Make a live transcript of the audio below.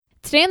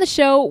Today on the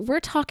show, we're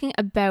talking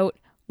about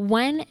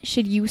when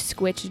should you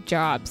switch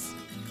jobs.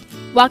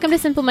 Welcome to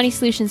Simple Money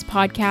Solutions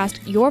Podcast,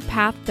 your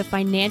path to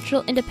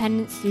financial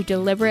independence through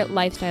deliberate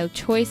lifestyle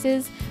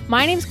choices.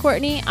 My name's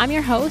Courtney. I'm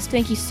your host.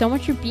 Thank you so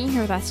much for being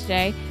here with us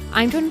today.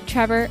 I'm joined with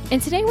Trevor,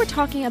 and today we're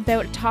talking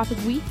about a topic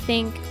we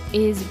think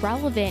is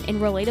relevant and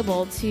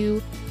relatable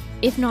to,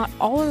 if not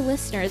all our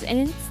listeners,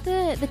 and it's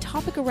the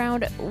topic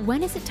around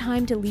when is it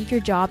time to leave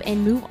your job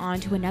and move on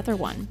to another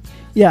one.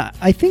 Yeah,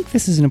 I think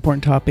this is an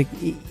important topic.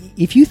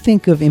 If you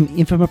think of,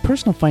 from a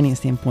personal finance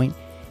standpoint,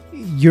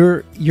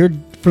 you're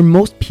for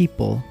most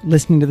people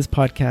listening to this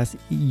podcast,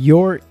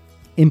 your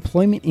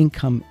employment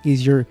income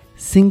is your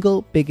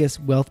single biggest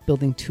wealth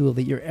building tool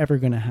that you're ever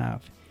going to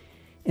have.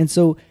 And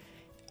so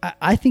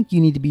I think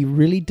you need to be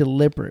really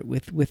deliberate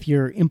with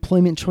your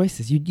employment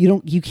choices.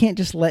 You can't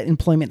just let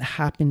employment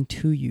happen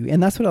to you.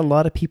 And that's what a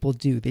lot of people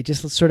do. They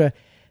just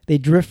they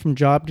drift from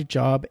job to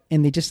job,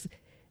 and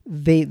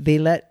they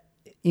let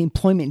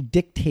employment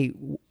dictate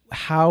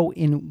how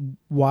and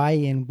why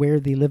and where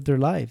they live their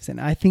lives.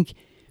 And I think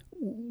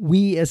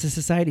we as a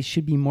society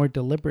should be more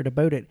deliberate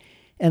about it.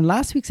 And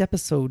last week's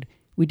episode,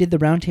 we did the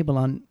roundtable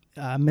on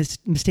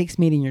mistakes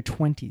made in your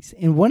 20s.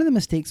 And one of the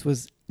mistakes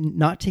was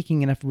not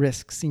taking enough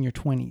risks in your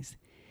 20s.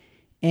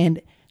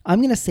 And I'm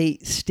going to say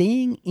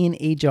staying in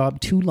a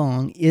job too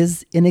long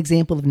is an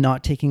example of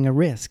not taking a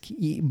risk.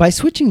 By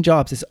switching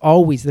jobs, there's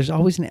always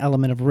an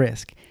element of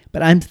risk.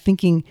 But I'm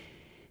thinking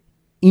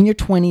in your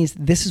 20s,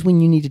 this is when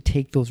you need to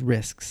take those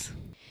risks.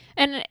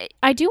 And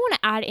I do want to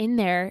add in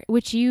there,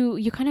 which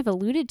you kind of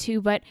alluded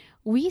to, but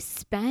we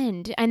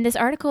spend, and this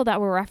article that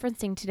we're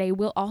referencing today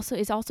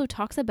also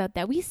talks about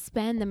that we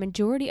spend the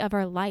majority of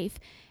our life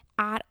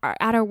at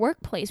our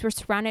workplace. We're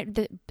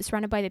surrounded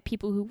by the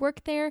people who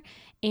work there,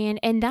 and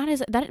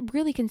that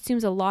really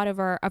consumes a lot of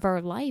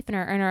our life and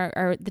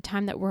our the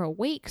time that we're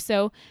awake.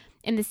 So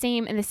in the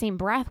same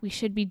breath, we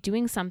should be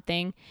doing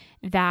something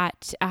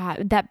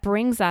that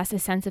brings us a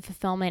sense of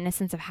fulfillment and a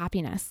sense of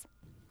happiness.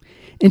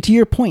 And to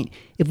your point,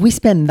 if we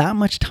spend that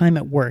much time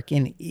at work,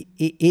 and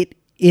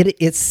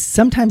it's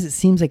sometimes it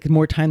seems like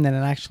more time than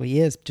it actually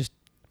is, just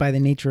by the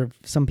nature of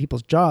some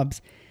people's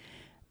jobs,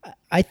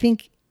 I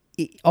think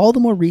all the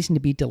more reason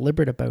to be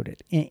deliberate about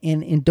it,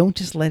 and don't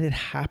just let it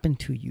happen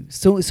to you.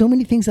 So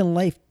many things in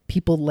life,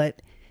 people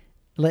let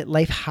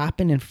life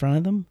happen in front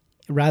of them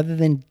rather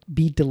than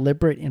be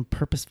deliberate and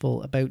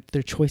purposeful about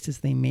their choices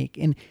they make.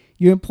 And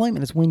your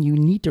employment is when you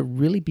need to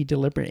really be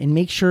deliberate and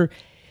make sure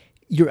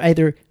you're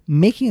either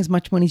making as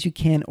much money as you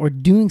can or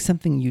doing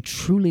something you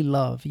truly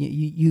love.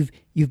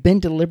 You've been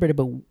deliberate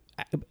about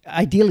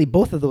ideally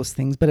both of those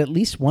things, but at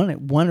least one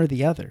or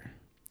the other.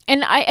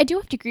 And I do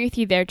have to agree with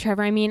you there,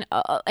 Trevor. I mean,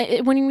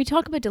 when we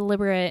talk about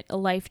deliberate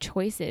life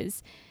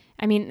choices,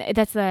 I mean,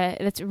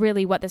 that's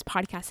really what this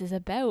podcast is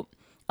about.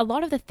 A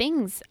lot of the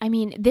things, I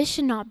mean, this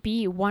should not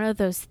be one of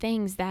those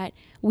things that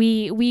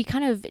we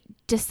kind of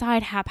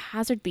decide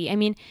haphazardly. I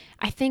mean,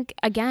 I think,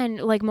 again,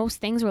 like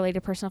most things related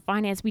to personal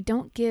finance, we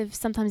don't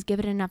sometimes give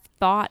it enough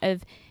thought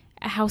of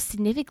how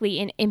significantly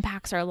it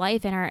impacts our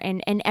life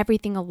and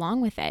everything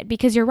along with it.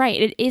 Because you're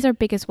right, it is our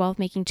biggest wealth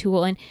making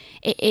tool and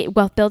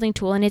wealth building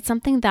tool, and it's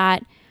something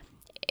that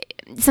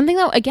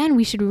again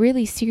we should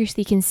really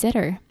seriously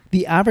consider.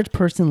 The average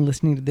person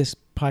listening to this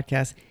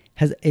podcast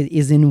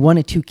is in one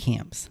of two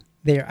camps.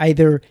 They're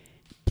either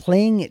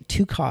playing it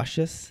too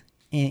cautious,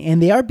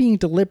 and they are being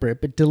deliberate,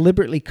 but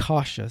deliberately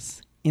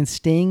cautious in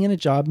staying in a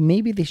job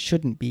maybe they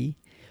shouldn't be,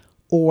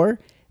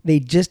 or they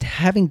just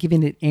haven't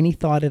given it any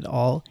thought at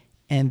all,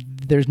 and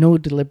there's no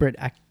deliberate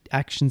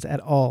actions at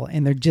all,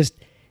 and they're just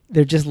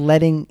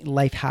letting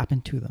life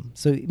happen to them.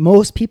 So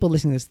most people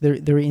listening to this,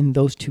 they're in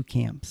those two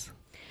camps.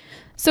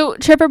 So,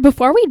 Trevor,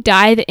 before we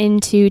dive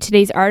into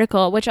today's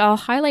article, which I'll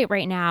highlight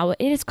right now,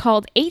 it is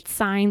called 8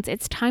 Signs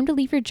It's Time to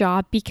Leave Your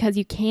Job Because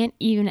You Can't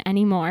Even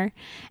Anymore.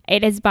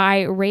 It is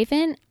by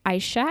Raven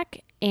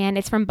Ishak, and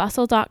it's from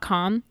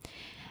bustle.com.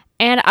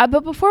 And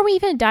but before we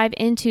even dive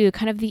into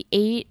kind of the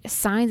 8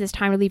 signs it's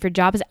time to leave your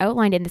job as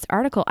outlined in this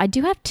article, I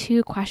do have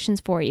 2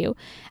 questions for you,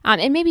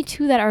 and maybe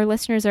 2 that our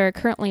listeners are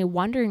currently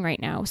wondering right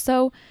now.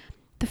 So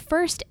the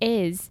first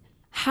is,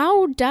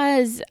 how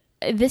does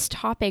this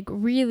topic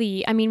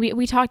really, I mean,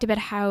 we talked about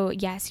how,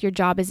 yes, your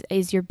job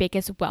is your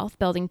biggest wealth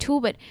building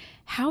tool, but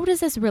how does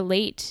this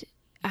relate,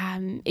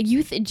 do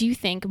you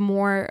think,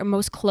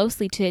 most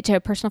closely to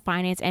personal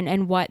finance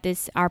and what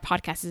our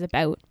podcast is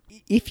about?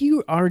 If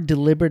you are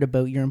deliberate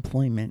about your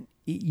employment,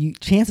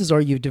 chances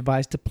are you've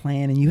devised a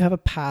plan and you have a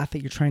path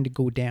that you're trying to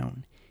go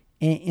down.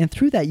 And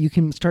through that, you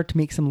can start to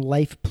make some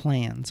life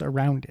plans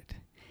around it.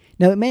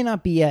 Now, it may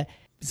not be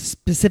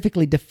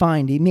specifically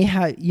defined. It may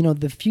have,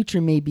 the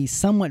future may be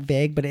somewhat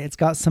vague, but it's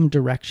got some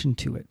direction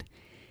to it.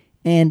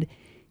 And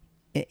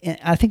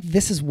I think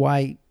this is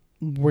why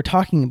we're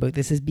talking about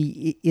this is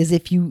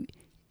if you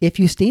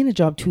stay in a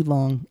job too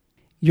long,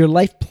 your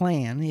life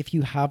plan, if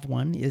you have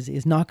one,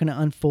 is not going to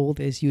unfold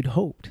as you'd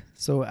hoped.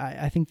 So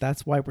I think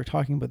that's why we're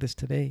talking about this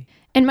today.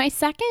 And my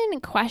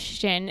second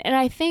question, and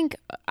I think,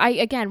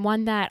 again,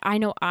 one that I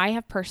know I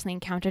have personally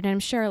encountered, and I'm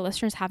sure our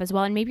listeners have as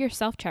well, and maybe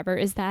yourself, Trevor,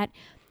 is that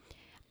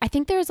I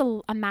think there's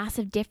a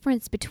massive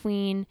difference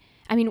between,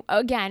 I mean,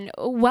 again,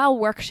 while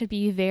work should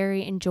be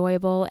very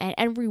enjoyable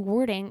and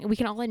rewarding, we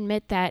can all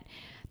admit that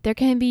there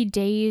can be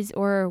days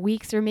or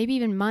weeks or maybe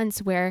even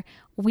months where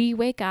we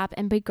wake up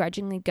and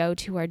begrudgingly go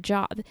to our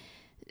job.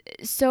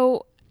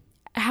 So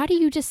how do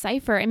you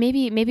decipher, and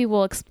maybe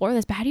we'll explore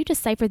this, but how do you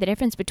decipher the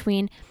difference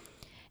between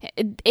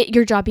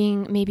your job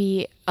being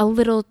maybe a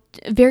little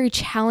very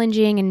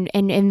challenging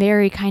and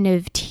very kind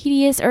of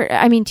tedious, or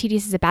I mean,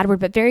 tedious is a bad word,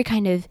 but very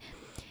kind of,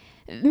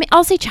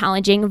 I'll say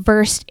challenging,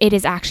 versus it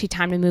is actually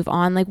time to move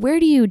on? Like, where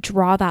do you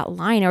draw that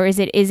line? Or is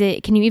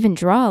it, can you even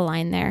draw a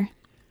line there?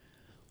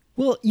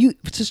 Well,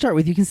 to start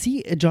with, you can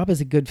see a job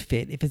as a good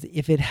fit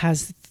if it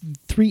has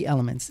three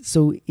elements.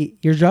 So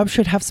your job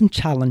should have some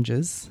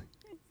challenges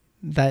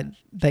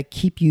that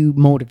keep you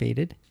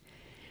motivated.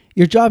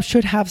 Your job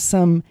should have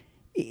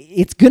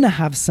it's going to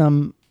have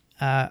some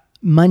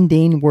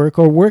mundane work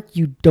or work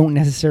you don't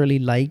necessarily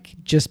like,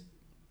 just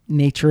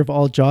nature of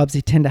all jobs.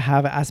 They tend to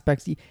have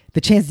aspects.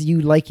 The chance of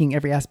you liking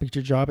every aspect of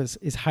your job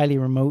is highly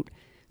remote.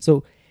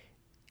 So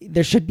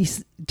there should be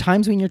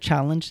times when you're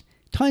challenged,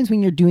 times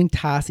when you're doing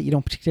tasks that you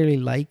don't particularly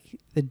like,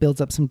 that builds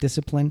up some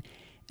discipline.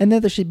 And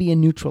then there should be a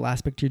neutral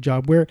aspect to your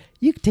job where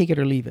you can take it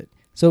or leave it.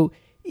 So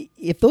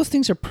if those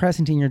things are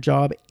present in your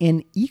job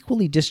and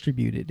equally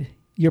distributed,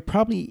 your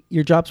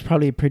job's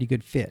probably a pretty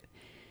good fit.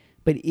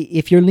 But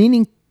if you're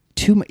leaning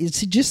too much,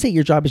 just say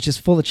your job is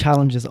just full of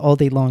challenges all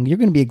day long, you're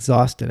going to be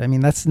exhausted. I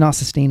mean, that's not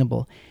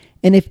sustainable.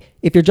 And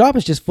if your job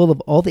is just full of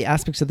all the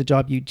aspects of the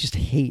job you just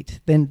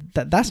hate, then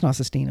that's not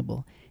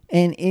sustainable.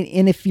 And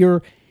if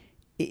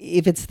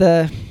it's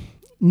the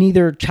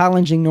neither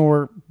challenging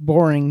nor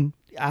boring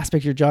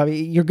aspect of your job,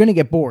 you're going to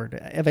get bored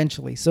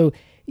eventually. So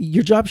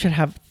your job should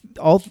have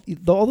all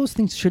those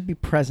things should be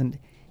present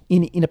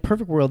in a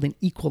perfect world in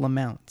equal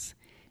amounts.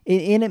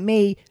 And it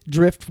may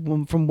drift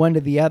from one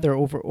to the other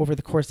over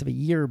the course of a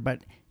year, but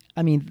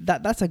I mean,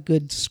 that's a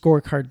good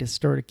scorecard to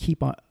start to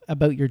keep on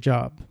about your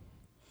job.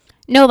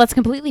 No, that's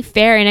completely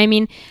fair. And I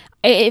mean,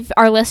 if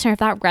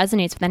that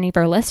resonates with any of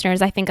our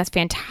listeners, I think that's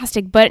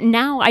fantastic. But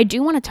now I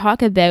do want to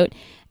talk about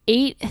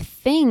 8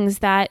 things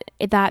that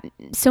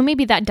so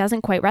maybe that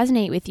doesn't quite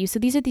resonate with you. So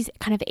these are these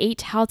kind of 8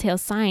 telltale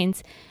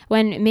signs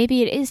when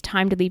maybe it is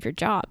time to leave your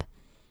job.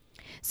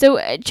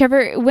 So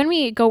Trevor, when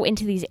we go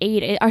into these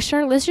 8, should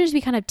our listeners be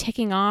kind of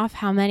ticking off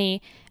how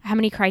many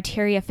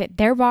criteria fit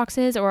their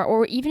boxes,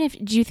 or even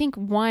do you think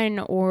one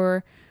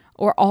or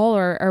all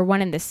are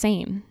one and the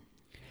same?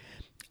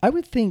 I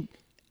would think,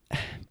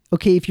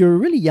 okay, if you're a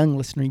really young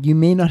listener, you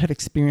may not have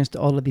experienced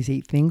all of these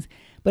 8 things,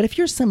 but if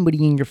you're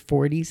somebody in your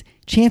 40s,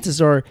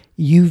 chances are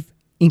you've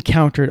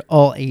encountered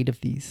all 8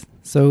 of these.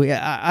 So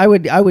I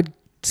would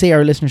say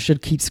our listeners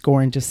should keep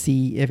score and just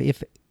see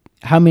if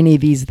how many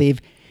of these they've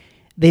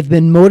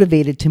been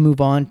motivated to move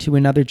on to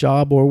another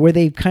job, or where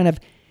they kind of,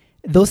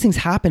 those things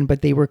happen,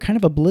 but they were kind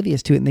of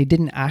oblivious to it and they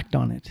didn't act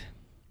on it.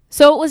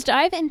 So let's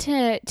dive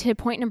into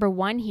point number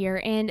 1 here.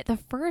 And the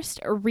first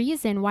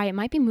reason why it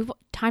might be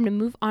time to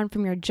move on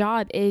from your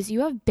job is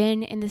you have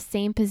been in the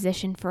same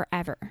position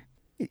forever.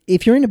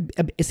 If you're in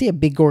a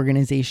big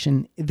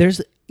organization,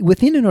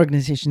 within an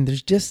organization,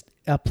 there's just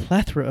a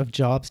plethora of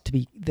jobs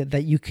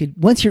that you could,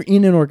 once you're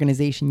in an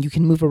organization, you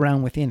can move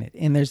around within it.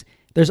 And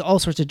there's all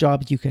sorts of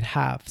jobs you could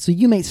have. So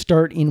you may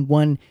start in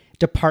one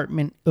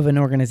department of an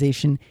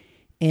organization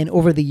and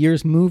over the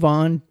years move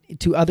on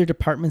to other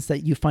departments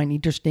that you find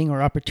interesting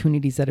or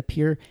opportunities that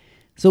appear.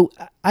 So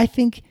I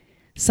think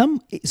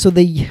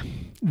the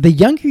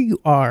younger you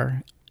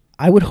are,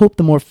 I would hope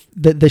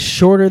the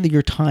shorter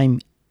your time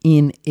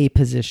in a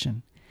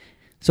position.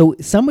 So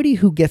somebody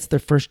who gets their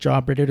first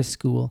job right out of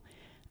school,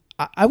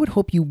 I would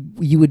hope you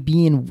would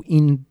be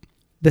in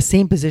the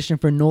same position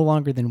for no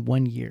longer than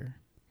 1 year.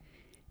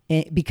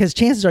 And because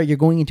chances are you're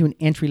going into an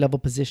entry-level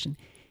position.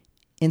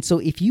 And so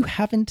if you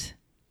haven't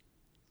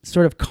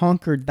sort of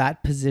conquered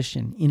that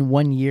position in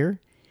 1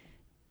 year,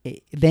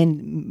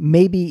 then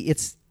maybe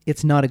it's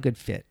not a good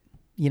fit.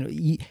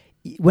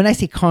 When I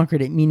say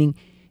conquered it, meaning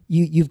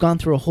you've gone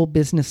through a whole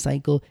business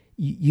cycle,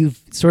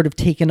 you've sort of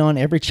taken on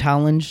every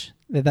challenge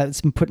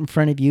that's been put in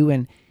front of you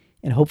and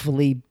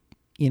hopefully,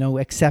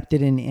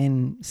 accepted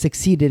and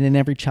succeeded in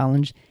every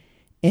challenge.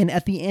 And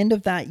at the end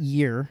of that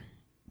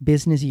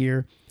business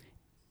year,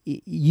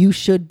 you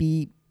should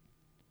be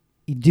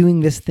doing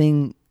this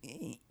thing.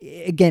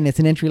 Again, it's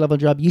an entry-level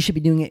job. You should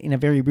be doing it in a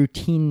very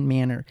routine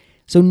manner.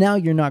 So now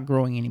you're not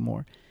growing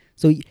anymore.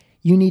 So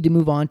you need to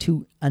move on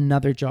to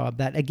another job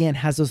that, again,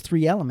 has those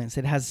 3 elements.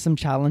 It has some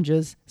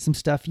challenges, some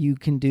stuff you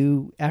can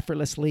do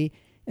effortlessly,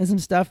 and some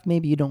stuff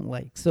maybe you don't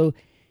like. So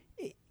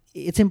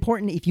it's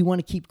important, if you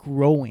want to keep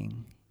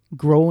growing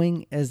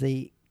as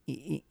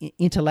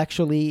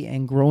intellectually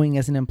and growing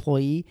as an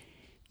employee,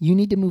 you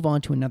need to move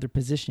on to another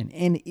position.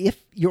 And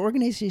if your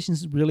organization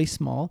is really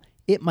small,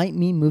 it might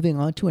mean moving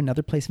on to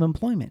another place of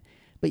employment.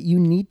 But you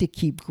need to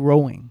keep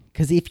growing,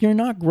 because if you're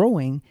not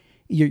growing,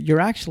 you're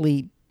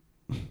actually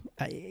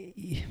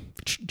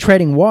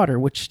treading water,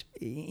 which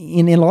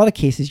in a lot of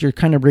cases you're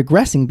kind of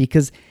regressing,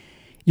 because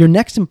your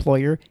next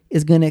employer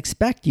is going to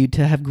expect you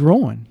to have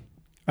grown.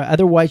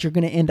 Otherwise, you're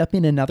going to end up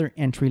in another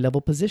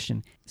entry-level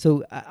position.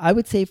 So I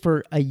would say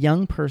for a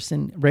young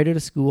person right out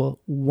of school,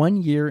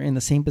 1 year in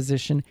the same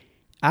position,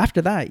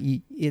 after that,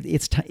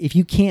 if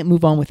you can't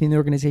move on within the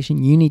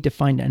organization, you need to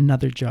find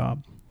another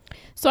job.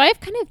 So I have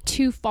kind of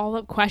two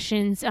follow-up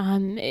questions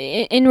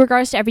in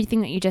regards to everything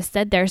that you just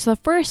said there. So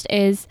the first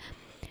is,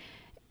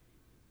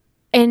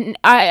 and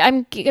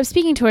I'm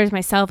speaking towards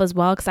myself as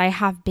well, because I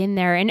have been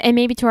there, and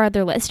maybe to our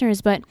other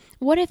listeners, but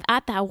what if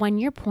at that 1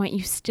 year point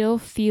you still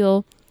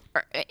feel,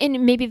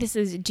 and maybe this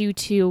is due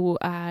to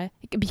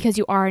because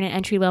you are in an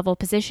entry-level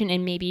position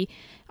and maybe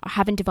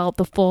haven't developed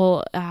the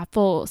full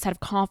set of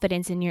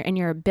confidence in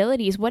your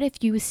abilities. What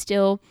if you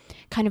still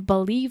kind of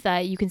believe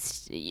that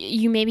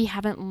you maybe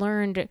haven't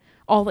learned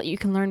all that you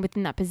can learn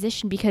within that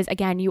position, because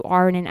again, you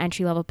are in an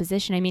entry-level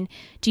position? I mean,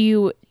 do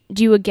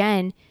you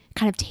again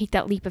kind of take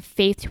that leap of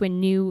faith to a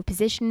new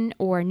position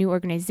or a new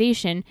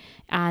organization,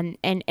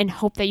 and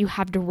hope that you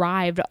have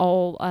derived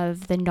all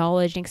of the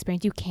knowledge and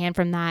experience you can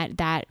from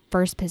that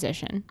first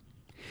position?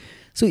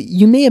 So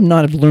you may have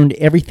not have learned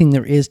everything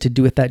there is to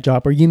do with that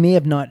job, or you may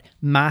have not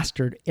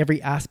mastered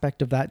every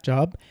aspect of that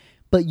job,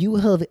 but you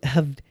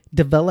have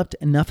developed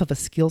enough of a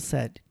skill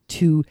set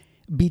to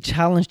be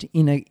challenged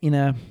in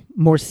a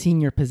more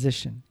senior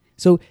position.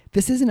 So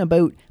this isn't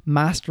about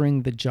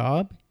mastering the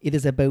job. It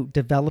is about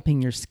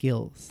developing your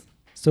skills.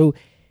 So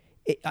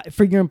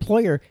for your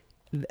employer,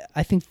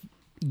 I think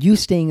you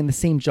staying in the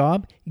same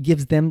job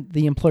gives them,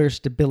 the employer,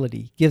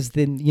 stability, gives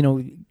them,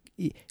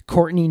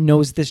 Courtney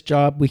knows this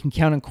job. We can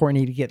count on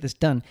Courtney to get this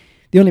done.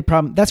 The only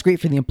problem, that's great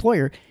for the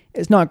employer.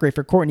 It's not great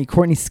for Courtney.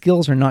 Courtney's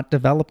skills are not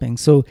developing.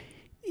 So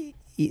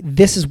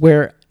this is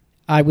where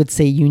I would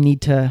say you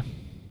need to,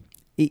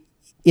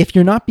 if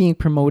you're not being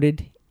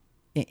promoted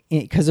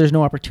because there's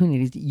no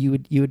opportunities,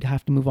 you would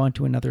have to move on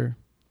to another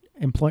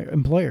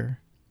employer.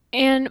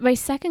 And my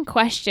second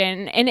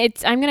question, and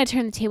I'm going to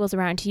turn the tables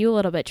around to you a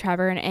little bit,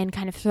 Trevor, and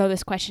kind of throw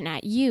this question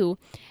at you.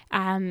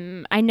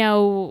 I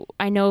know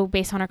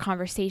based on our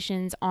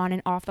conversations on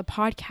and off the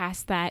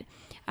podcast that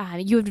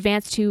you have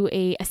advanced to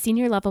a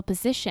senior level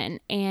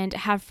position and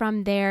have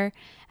from there,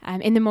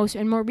 in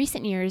more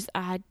recent years,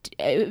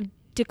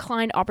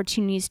 declined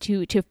opportunities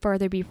to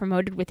further be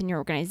promoted within your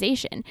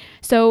organization.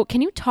 So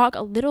can you talk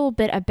a little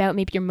bit about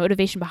maybe your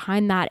motivation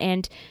behind that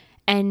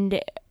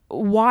and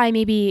why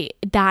maybe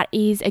that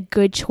is a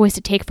good choice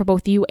to take for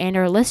both you and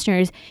our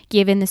listeners,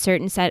 given the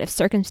certain set of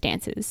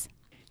circumstances?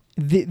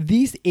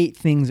 These 8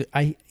 things,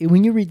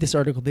 when you read this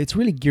article, it's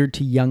really geared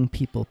to young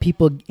people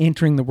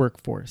entering the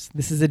workforce.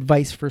 This is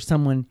advice for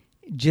someone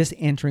just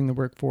entering the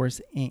workforce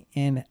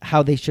and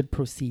how they should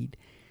proceed.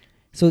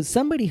 So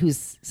somebody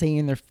who's, say,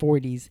 in their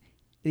 40s,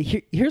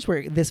 here's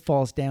where this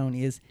falls down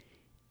is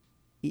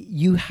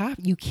you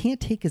can't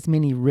take as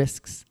many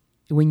risks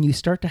when you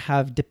start to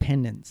have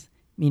dependents.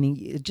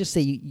 Meaning, just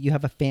say you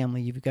have a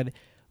family, you've got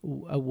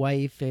a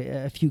wife,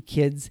 a few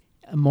kids,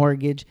 a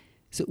mortgage.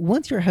 So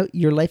once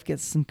your life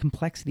gets some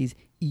complexities,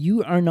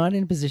 you are not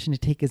in a position to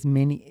take as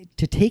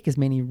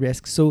many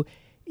risks. So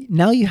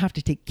now you have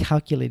to take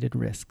calculated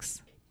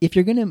risks. If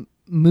you're going to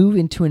move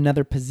into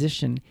another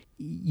position,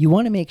 you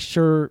want to make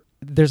sure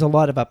there's a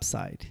lot of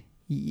upside.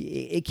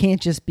 It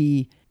can't just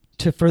be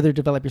to further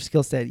develop your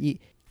skill set.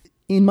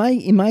 In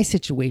my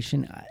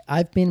situation,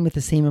 I've been with the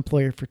same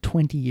employer for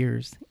 20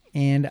 years.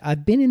 And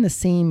I've been in the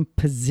same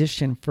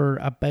position for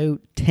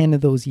about 10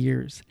 of those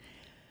years.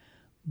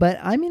 But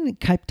I'm in a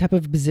type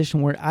of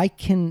position where I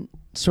can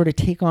sort of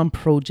take on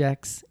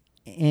projects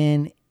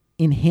and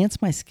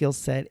enhance my skill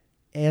set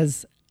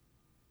as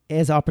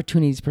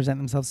opportunities present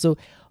themselves. So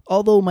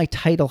although my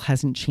title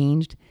hasn't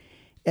changed,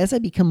 as I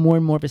become more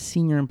and more of a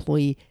senior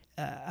employee,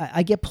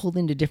 I get pulled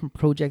into different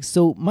projects.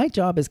 So my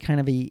job is kind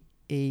of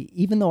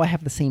even though I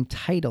have the same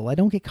title, I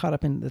don't get caught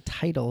up in the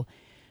title.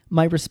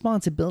 My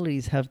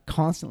responsibilities have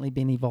constantly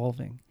been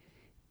evolving,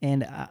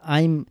 and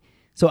I'm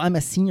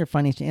a senior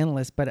financial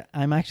analyst, but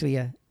I'm actually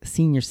a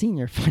senior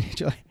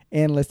financial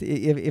analyst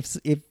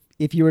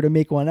if you were to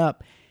make one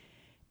up.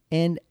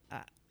 And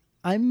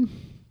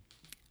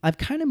I've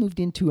kind of moved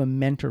into a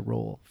mentor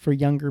role for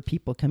younger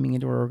people coming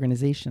into our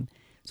organization.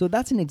 So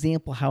that's an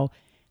example how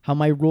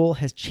my role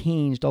has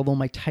changed, although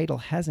my title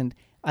hasn't.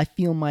 I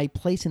feel my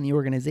place in the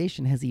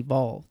organization has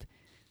evolved.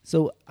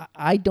 So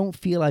I don't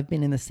feel I've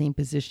been in the same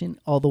position,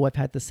 although I've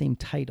had the same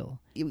title.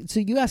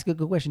 So you ask a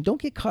good question.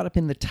 Don't get caught up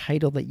in the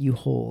title that you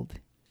hold.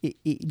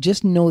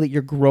 Just know that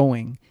you're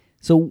growing.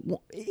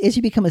 So as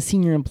you become a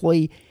senior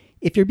employee,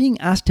 if you're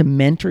being asked to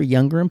mentor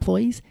younger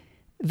employees,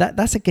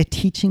 that's like a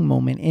teaching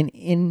moment.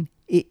 And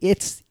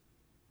it's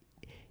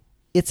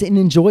an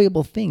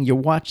enjoyable thing. You're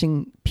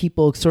watching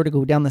people sort of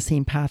go down the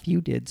same path you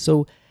did.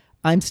 So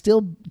I'm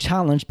still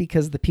challenged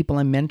because the people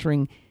I'm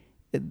mentoring,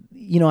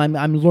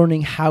 I'm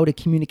learning how to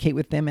communicate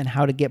with them and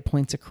how to get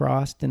points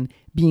across and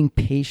being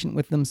patient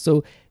with them.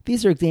 So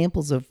these are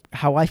examples of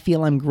how I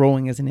feel I'm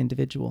growing as an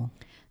individual.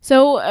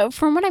 So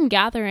from what I'm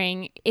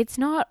gathering, it's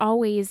not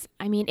always,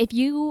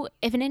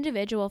 if an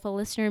individual, if a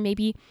listener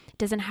maybe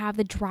doesn't have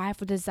the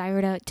drive or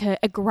desire to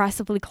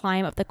aggressively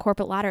climb up the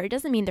corporate ladder, it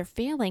doesn't mean they're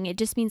failing. It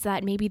just means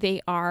that maybe they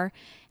are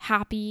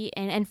happy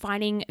and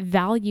finding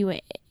value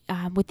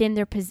within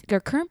their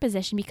current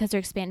position because they're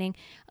expanding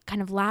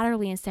kind of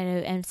laterally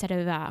instead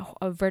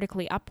of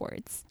vertically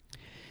upwards.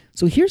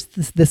 So here's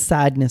the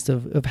sadness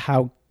of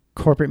how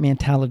corporate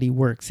mentality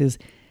works is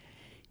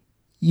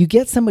you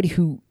get somebody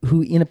who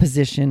in a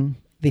position,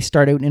 they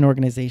start out in an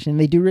organization,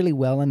 they do really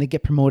well, and they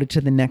get promoted to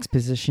the next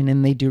position,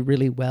 and they do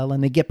really well,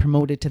 and they get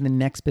promoted to the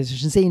next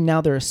position. Say now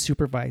they're a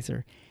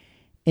supervisor.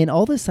 And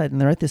all of a sudden,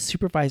 they're at this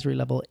supervisory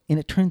level, and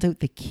it turns out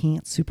they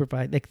can't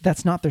supervise. Like,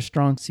 that's not their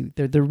strong suit.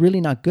 They're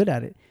really not good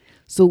at it.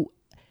 So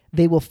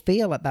they will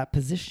fail at that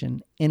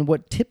position, and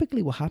what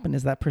typically will happen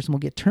is that person will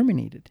get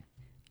terminated,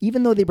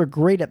 even though they were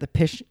great at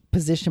the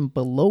position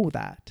below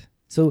that.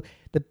 So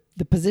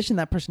the position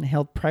that person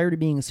held prior to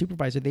being a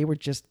supervisor, they were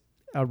just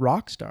a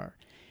rock star.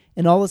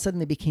 And all of a sudden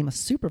they became a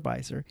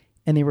supervisor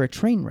and they were a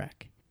train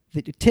wreck.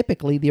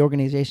 Typically, the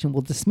organization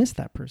will dismiss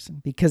that person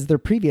because their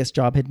previous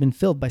job had been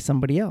filled by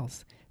somebody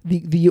else.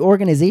 The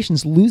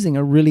organization's losing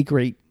a really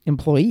great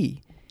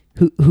employee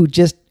who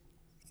just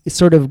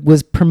sort of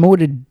was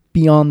promoted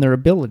beyond their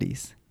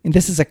abilities. And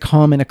this is a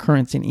common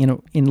occurrence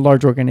in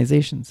large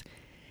organizations.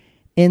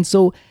 And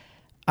so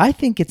I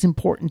think it's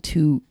important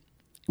to,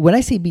 when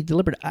I say be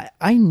deliberate,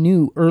 I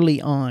knew early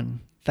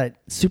on that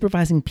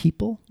supervising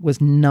people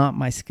was not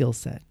my skill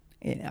set.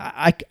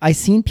 I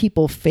seen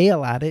people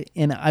fail at it,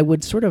 and I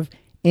would sort of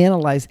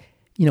analyze,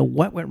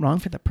 what went wrong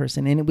for that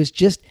person. And it was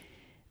just,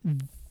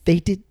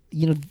 it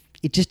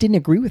just didn't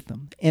agree with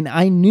them. And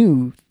I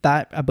knew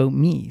that about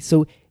me.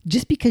 So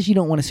just because you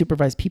don't want to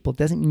supervise people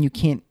doesn't mean you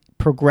can't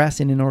progress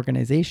in an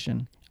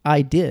organization.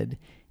 I did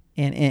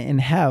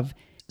and have.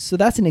 So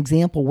that's an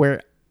example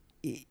where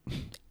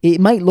it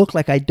might look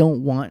like I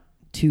don't want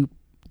to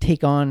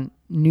take on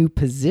new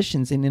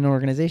positions in an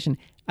organization.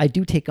 I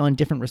do take on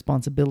different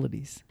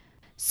responsibilities.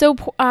 So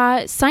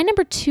sign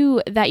number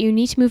 2 that you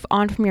need to move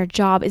on from your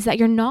job is that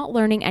you're not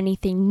learning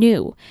anything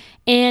new.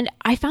 And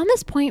I found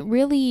this point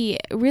really,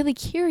 really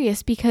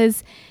curious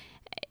because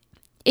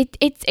it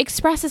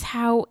expresses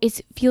how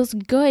it feels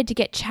good to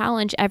get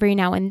challenged every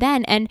now and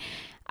then. And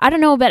I don't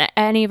know about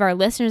any of our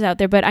listeners out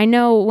there, but I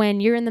know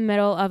when you're in the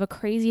middle of a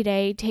crazy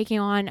day taking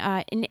on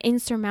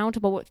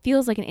what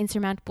feels like an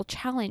insurmountable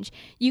challenge,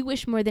 you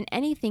wish more than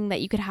anything that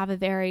you could have a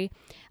very,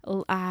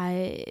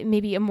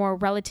 maybe a more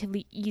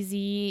relatively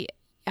easy,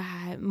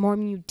 more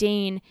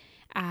mundane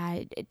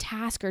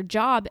task or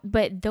job.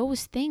 But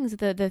those things,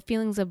 the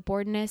feelings of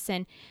boredness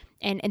and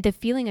the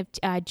feeling of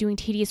doing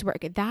tedious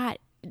work, that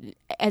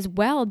as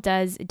well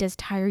does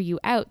tire you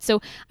out.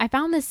 So I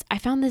found this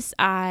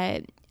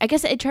I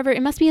guess, Trevor,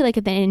 it must be like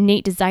an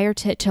innate desire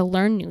to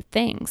learn new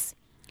things.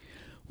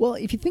 Well,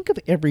 if you think of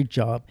every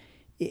job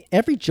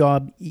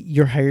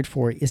you're hired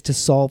for is to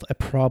solve a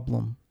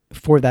problem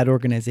for that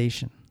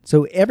organization.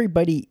 So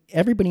everybody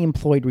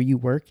employed where you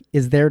work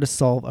is there to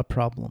solve a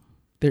problem.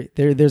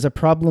 There's a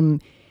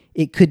problem.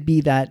 It could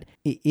be that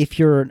if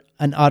you're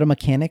an auto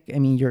mechanic,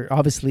 you're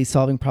obviously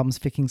solving problems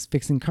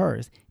fixing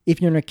cars. If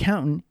you're an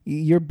accountant,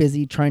 you're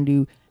busy trying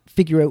to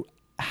figure out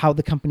how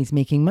the company's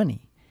making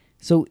money.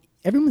 So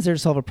everyone's there to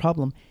solve a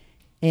problem.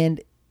 And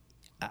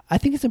I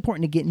think it's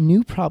important to get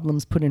new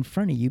problems put in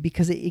front of you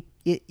because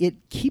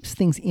it keeps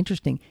things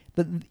interesting.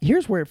 But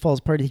here's where it falls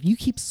apart. If you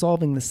keep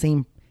solving the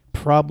same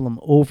problem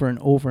over and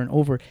over and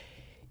over,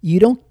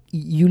 you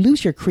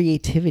lose your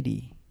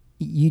creativity.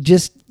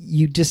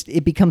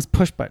 It becomes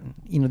push button.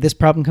 This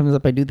problem comes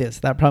up, I do this.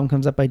 That problem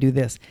comes up, I do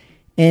this.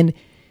 And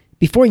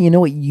before you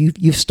know it,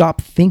 you've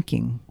stopped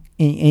thinking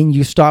and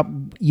you stop,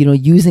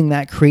 using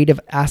that creative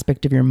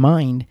aspect of your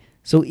mind.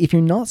 So if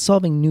you're not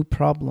solving new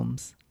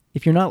problems,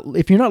 if you're not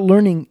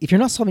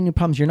solving new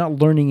problems, you're not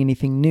learning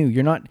anything new.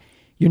 You're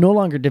no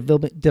longer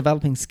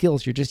developing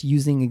skills. You're just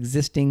using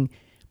existing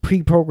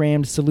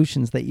pre-programmed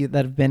solutions that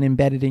have been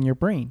embedded in your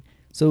brain.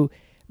 So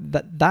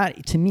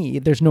that to me,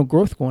 there's no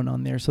growth going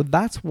on there. So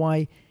that's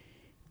why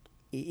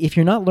if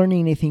you're not learning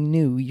anything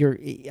new,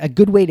 a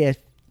good way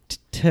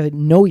to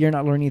know you're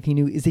not learning anything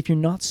new is if you're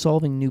not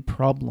solving new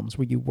problems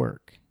where you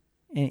work.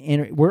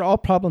 And we're all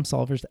problem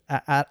solvers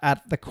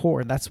at the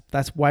core. That's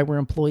why we're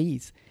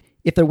employees.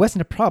 If there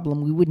wasn't a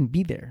problem, we wouldn't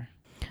be there.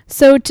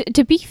 So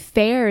to be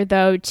fair,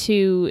 though,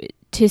 to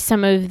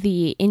some of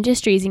the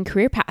industries and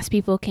career paths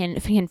people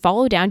can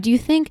follow down, do you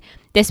think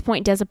this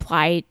point does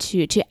apply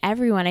to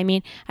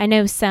everyone? I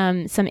know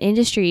some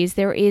industries,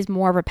 there is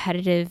more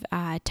repetitive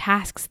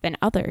tasks than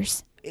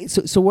others.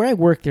 So where I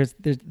work,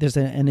 there's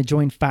an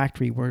adjoined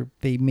factory where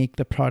they make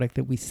the product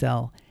that we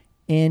sell.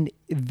 And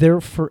they're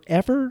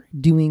forever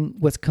doing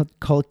what's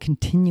called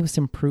continuous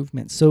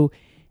improvement. So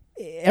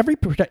every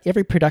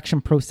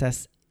production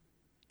process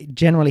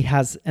generally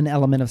has an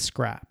element of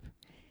scrap.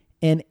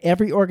 And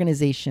every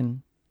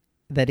organization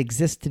that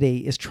exists today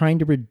is trying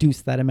to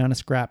reduce that amount of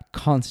scrap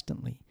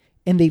constantly.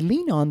 And they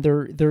lean on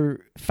their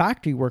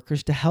factory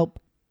workers to help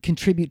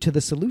contribute to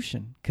the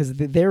solution because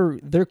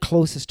they're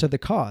closest to the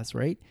cause,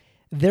 right?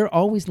 They're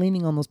always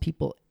leaning on those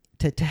people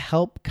to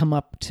help come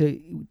up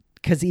to,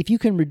 because if you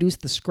can reduce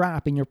the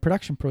scrap in your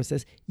production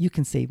process, you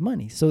can save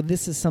money. So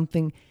this is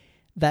something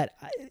that,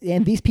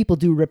 and these people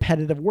do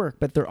repetitive work,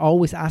 but they're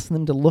always asking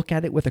them to look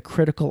at it with a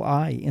critical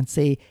eye and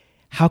say,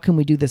 how can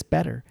we do this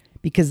better?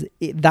 Because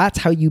that's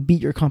how you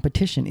beat your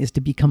competition, is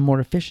to become more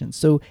efficient.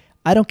 So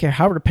I don't care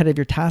how repetitive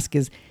your task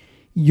is,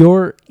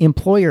 your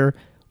employer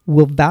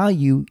will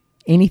value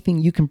anything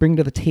you can bring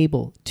to the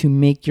table to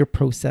make your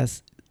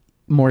process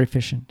more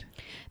efficient.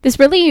 This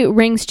really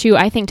rings true,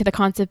 I think, to the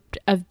concept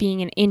of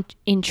being an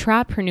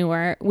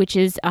intrapreneur, which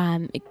is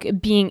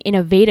being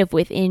innovative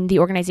within the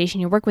organization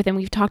you work with. And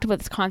we've talked about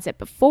this concept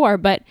before,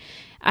 but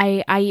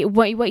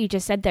what you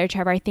just said there,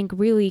 Trevor, I think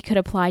really could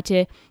apply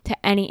to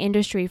any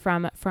industry,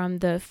 from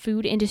the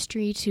food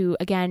industry to,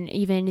 again,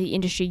 even the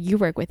industry you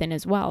work within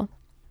as well.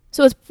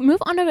 So let's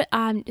move on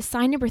to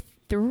sign number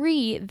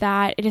 3,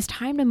 that it is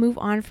time to move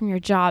on from your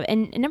job.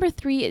 And number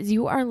 3 is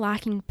you are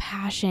lacking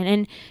passion.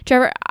 And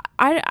Trevor,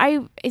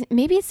 I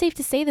maybe it's safe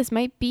to say this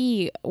might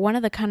be one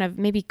of the kind of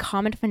maybe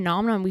common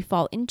phenomenon we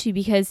fall into,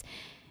 because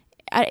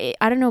I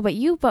don't know about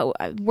you,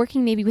 but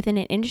working maybe within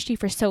an industry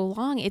for so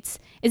long, is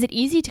it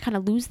easy to kind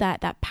of lose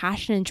that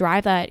passion and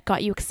drive that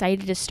got you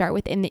excited to start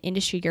within the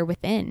industry you're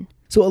within?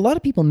 So a lot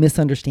of people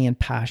misunderstand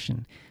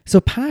passion. So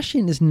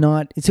passion is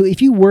not, so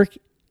if you work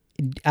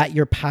at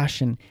your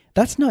passion,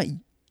 that's not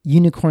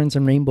unicorns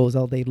and rainbows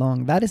all day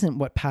long. That isn't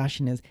what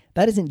passion is.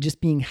 That isn't just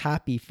being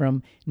happy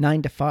from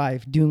 9 to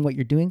 5 doing what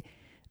you're doing.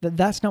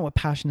 That's not what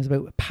passion is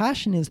about.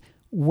 Passion is,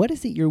 what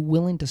is it you're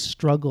willing to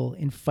struggle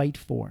and fight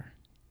for?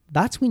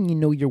 That's when you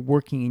know you're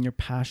working in your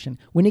passion.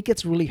 When it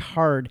gets really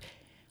hard,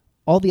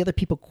 all the other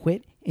people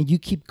quit and you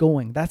keep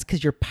going. That's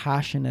because you're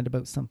passionate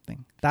about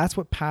something. That's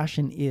what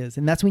passion is.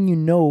 And that's when you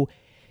know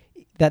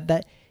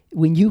that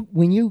when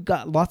you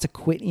got lots of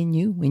quit in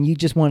you, when you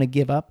just want to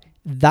give up,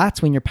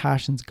 that's when your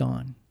passion's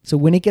gone. So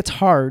when it gets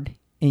hard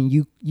and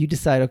you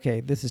decide,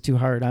 okay, this is too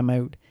hard, I'm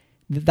out,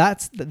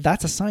 that's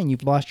a sign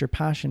you've lost your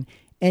passion.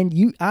 And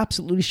you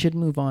absolutely should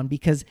move on,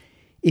 because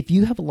if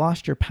you have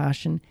lost your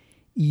passion,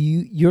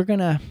 you're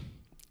gonna,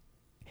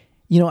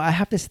 I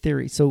have this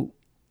theory. So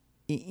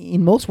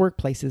in most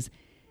workplaces,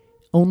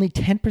 only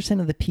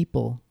 10% of the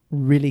people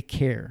really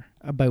care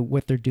about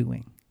what they're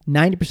doing.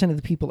 90% of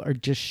the people are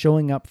just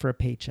showing up for a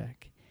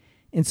paycheck.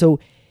 And so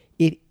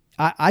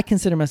I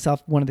consider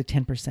myself one of the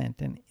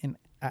 10%, and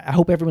I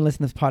hope everyone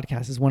listening to this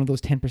podcast is one of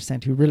those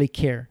 10% who really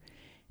care.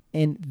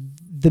 And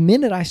the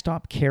minute I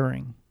stop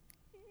caring,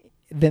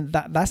 then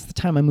that's the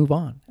time I move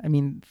on. I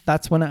mean,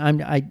 that's when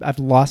I've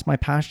lost my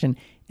passion,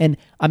 and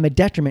I'm a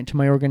detriment to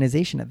my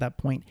organization at that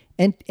point,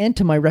 and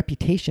to my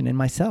reputation and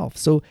myself.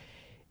 So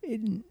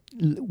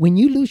when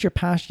you lose your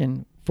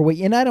passion for what,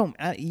 and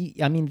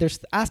I mean, there's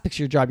aspects of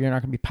your job you're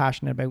not going to be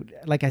passionate about.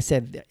 Like I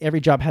said,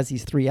 every job has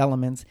these 3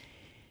 elements,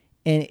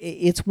 and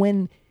it's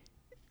when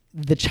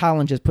the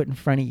challenge is put in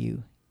front of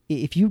you.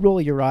 If you roll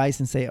your eyes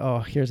and say, "Oh,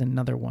 here's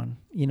another one,"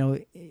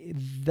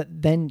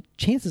 then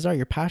chances are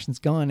your passion's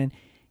gone.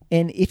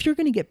 And if you're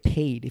going to get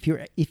paid,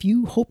 if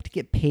you hope to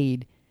get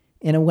paid,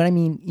 and when I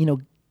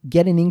mean,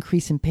 get an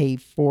increase in pay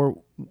for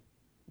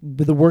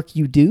the work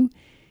you do,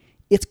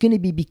 it's going to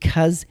be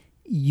because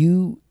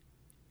you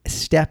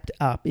stepped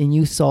up and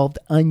you solved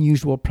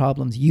unusual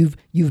problems.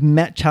 You've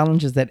met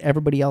challenges that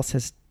everybody else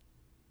has,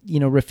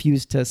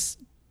 refused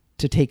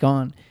to take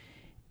on,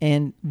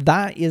 and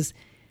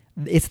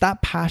it's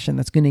that passion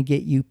that's going to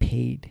get you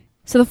paid.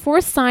 So the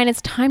 4th sign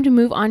it's time to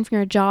move on from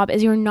your job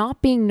is you're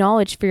not being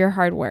acknowledged for your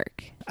hard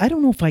work. I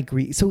don't know if I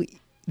agree. So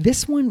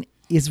this one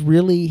is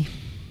really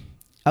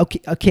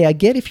okay. I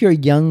get if you're a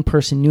young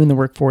person new in the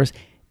workforce,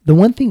 the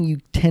one thing you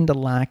tend to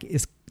lack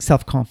is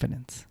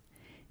self-confidence,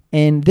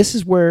 and this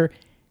is where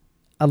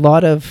a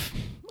lot of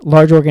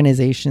large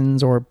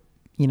organizations or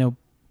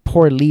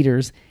poor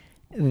leaders,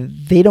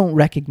 they don't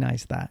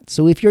recognize that.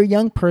 So if you're a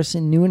young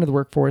person new into the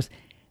workforce,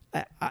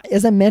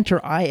 as a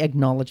mentor, I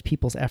acknowledge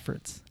people's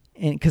efforts,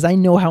 and because I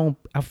know how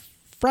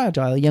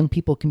fragile young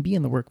people can be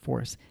in the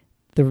workforce.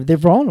 They're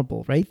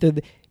vulnerable, right?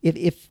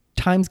 If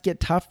times get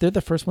tough, they're the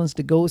first ones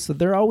to go, so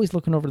they're always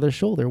looking over their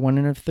shoulder,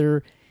 wondering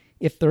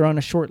if they're on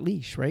a short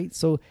leash, right?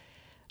 So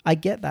I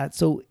get that.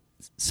 So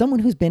someone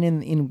who's been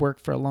in work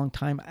for a long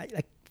time,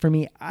 for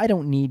me, I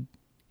don't need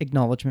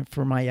acknowledgement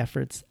for my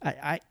efforts.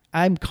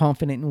 I'm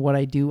confident in what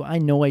I do. I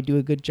know I do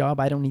a good job.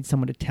 I don't need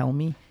someone to tell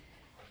me.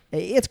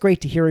 It's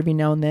great to hear every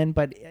now and then,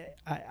 but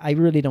I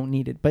really don't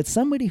need it. But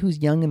somebody who's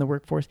young in the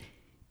workforce,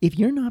 if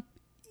you're not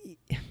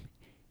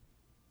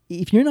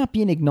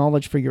being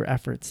acknowledged for your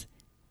efforts,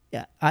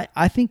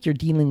 I think you're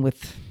dealing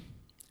with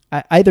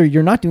either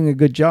you're not doing a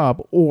good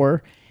job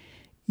or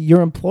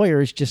your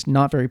employer is just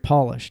not very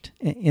polished,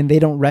 and they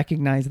don't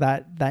recognize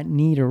that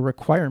need or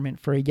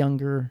requirement for a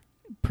younger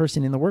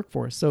person in the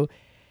workforce. So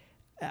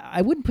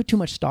I wouldn't put too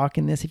much stock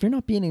in this. If you're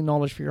not being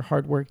acknowledged for your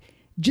hard work,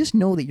 just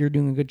know that you're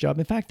doing a good job.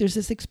 In fact, there's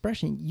this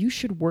expression, you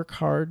should work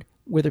hard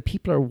whether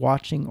people are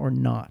watching or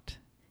not.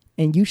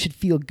 And you should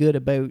feel good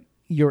about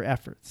your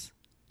efforts.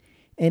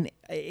 And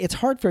it's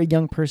hard for a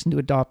young person to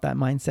adopt that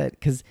mindset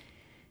because,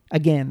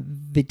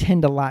 again, they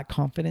tend to lack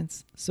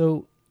confidence.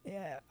 So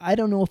I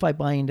don't know if I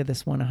buy into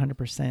this one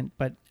 100%,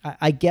 but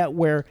I get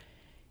where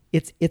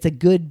it's a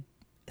good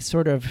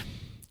sort of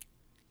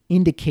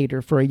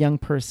indicator for a young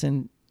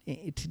person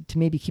to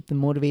maybe keep them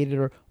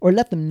motivated or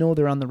let them know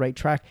they're on the right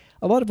track.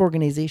 A lot of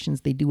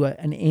organizations, they do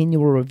an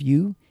annual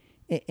review,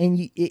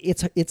 and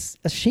it's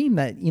a shame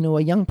that,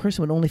 a young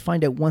person would only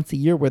find out once a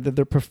year whether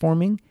they're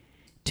performing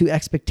to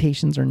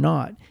expectations or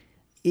not.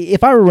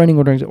 If I were running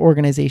an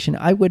organization,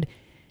 I would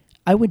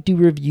do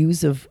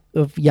reviews of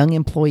young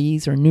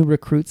employees or new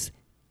recruits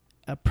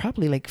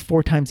probably like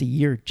 4 times a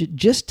year,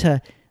 just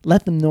to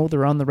let them know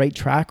they're on the right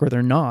track or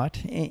they're not,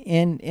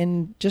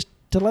 and just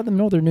to let them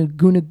know they're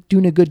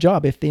doing a good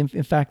job if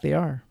in fact they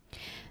are.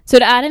 So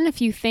to add in a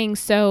few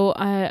things, so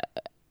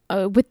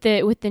with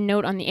the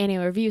note on the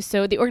annual review,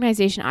 so the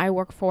organization I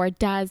work for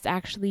does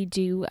actually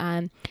do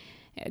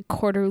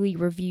quarterly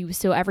review.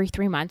 So every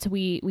 3 months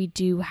we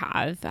do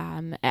have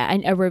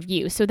a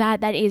review. So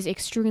that is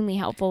extremely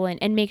helpful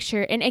and make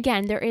sure. And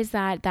again, there is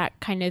that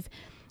kind of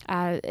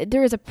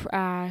there is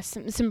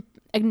some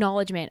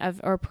acknowledgement of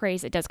or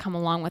praise that does come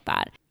along with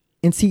that.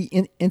 And see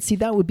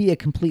that would be a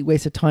complete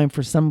waste of time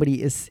for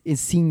somebody as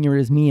senior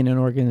as me in an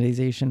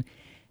organization.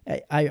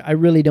 I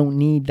really don't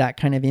need that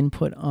kind of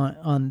input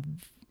on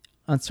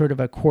sort of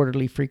a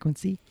quarterly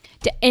frequency.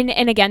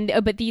 And again,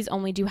 but these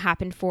only do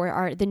happen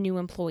for the new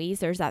employees.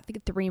 There's that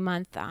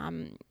 3-month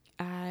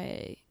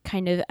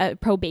kind of a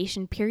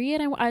probation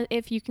period,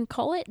 if you can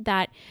call it,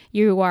 that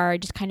you are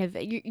just kind of,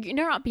 you're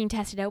not being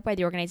tested out by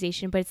the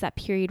organization, but it's that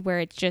period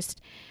where it's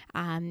just,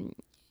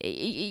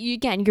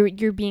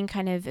 you're being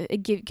kind of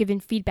given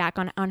feedback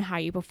on how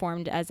you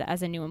performed as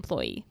a new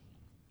employee.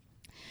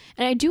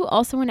 And I do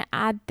also want to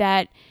add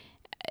that,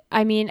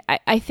 I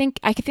think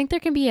there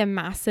can be a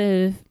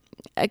massive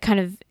kind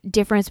of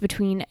difference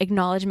between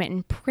acknowledgement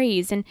and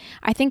praise. And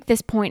I think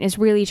this point is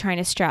really trying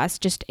to stress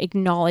just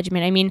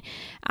acknowledgement.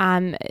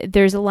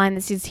 There's a line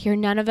that says here,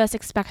 none of us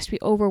expects to be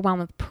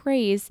overwhelmed with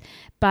praise,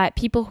 but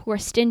people who are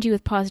stingy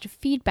with positive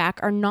feedback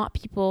are not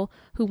people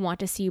who want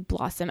to see you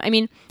blossom.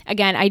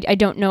 Again, I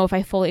don't know if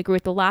I fully agree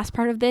with the last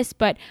part of this,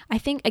 but I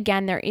think,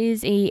 again, there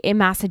is a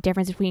massive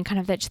difference between kind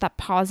of that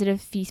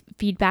positive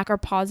feedback or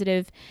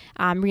positive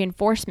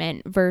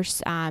reinforcement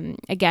versus,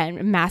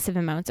 again, massive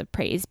amounts of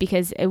praise,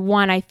 because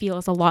one, I feel,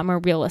 is a lot more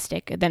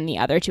realistic than the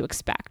other to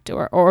expect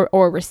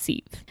or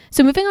receive.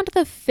 So moving on to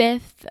the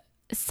 5th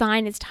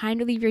sign, it's time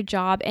to leave your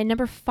job. And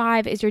number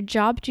 5 is your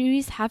job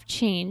duties have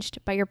changed,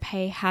 but your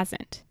pay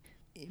hasn't.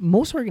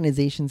 Most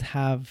organizations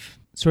have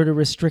sort of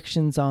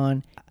restrictions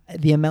on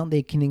the amount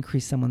they can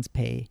increase someone's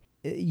pay.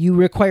 You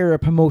require a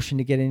promotion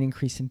to get an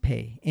increase in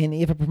pay. And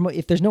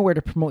if there's nowhere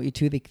to promote you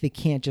to, they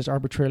can't just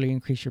arbitrarily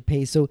increase your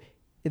pay. So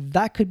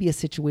that could be a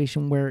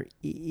situation where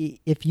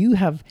if you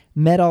have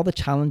met all the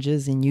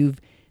challenges and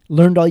you've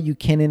learned all you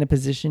can in a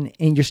position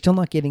and you're still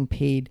not getting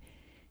paid,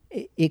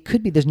 it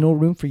could be there's no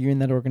room for you in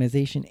that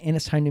organization and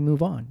it's time to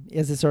move on.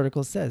 As this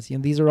article says,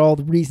 these are all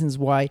the reasons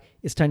why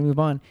it's time to move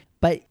on.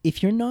 But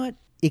if you're not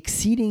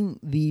exceeding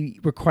the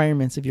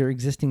requirements of your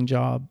existing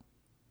job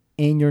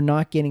and you're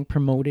not getting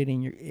promoted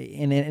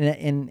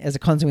and as a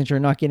consequence you're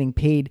not getting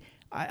paid,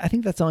 I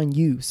think that's on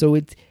you. So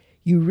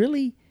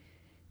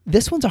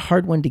this one's a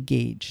hard one to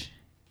gauge,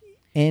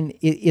 and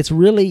it's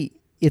always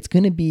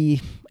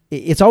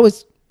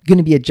going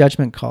to be a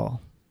judgment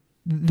call.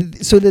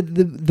 So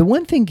the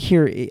one thing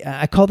here,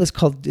 I call this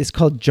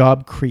called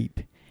job creep.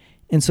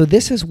 And so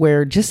this is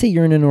where, just say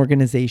you're in an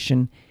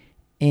organization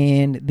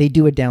and they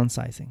do a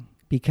downsizing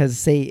because,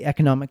 say,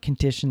 economic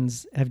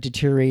conditions have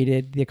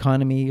deteriorated, the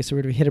economy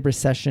sort of hit a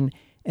recession,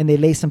 and they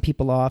lay some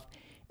people off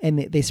and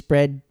they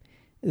spread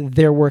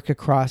their work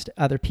across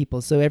other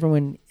people. So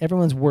everyone's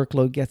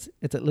workload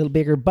it's a little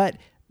bigger, but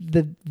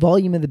the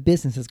volume of the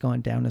business has gone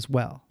down as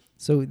well.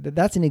 So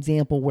that's an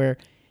example where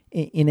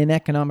in an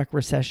economic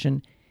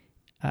recession,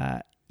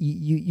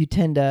 you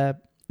tend to,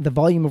 the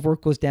volume of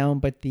work goes down,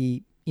 but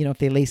if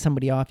they lay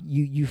somebody off,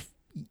 you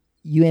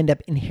end up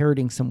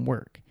inheriting some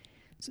work.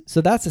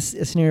 So that's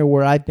a scenario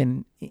where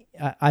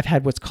I've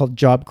had what's called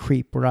job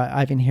creep, where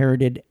I've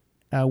inherited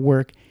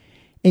work.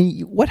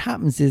 And what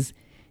happens is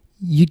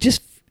you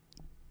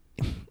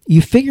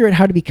figure out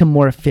how to become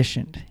more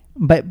efficient,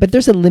 but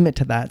there's a limit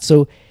to that.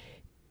 So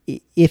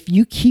if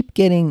you keep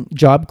getting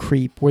job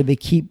creep, where they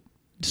keep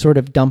sort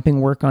of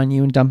dumping work on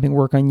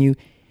you,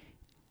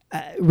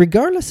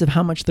 regardless of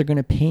how much they're going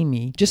to pay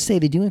me, just say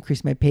they do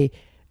increase my pay,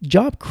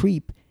 job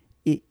creep,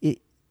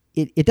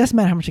 it doesn't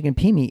matter how much they're going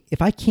to pay me.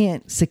 If I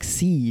can't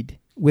succeed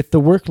with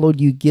the workload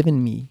you've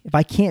given me, if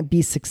I can't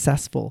be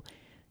successful,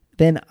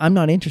 then I'm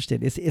not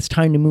interested. It's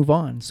time to move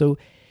on. So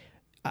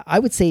I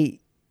would say,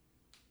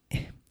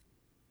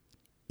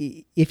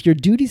 if your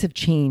duties have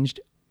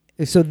changed,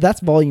 so that's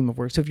volume of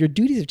work. So if your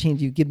duties have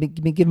changed, you've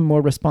been given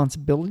more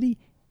responsibility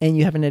and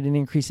you haven't had an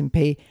increase in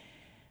pay,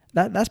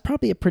 that's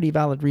probably a pretty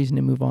valid reason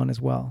to move on as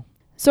well.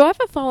 So I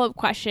have a follow-up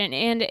question,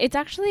 and it's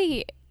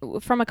actually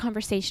from a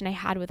conversation I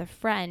had with a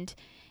friend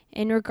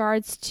in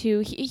regards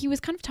to, he was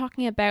kind of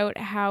talking about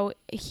how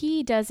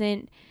he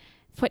doesn't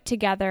put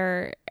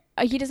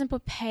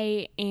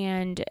pay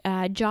and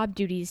job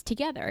duties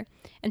together.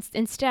 And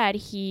instead,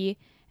 he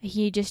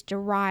just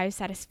derives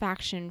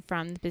satisfaction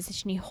from the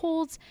position he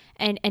holds,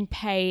 and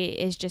pay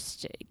is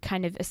just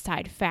kind of a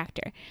side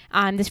factor.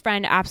 This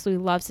friend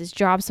absolutely loves his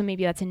job, so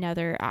maybe that's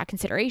another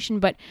consideration.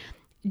 But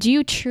do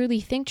you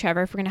truly think,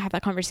 Trevor, if we're going to have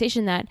that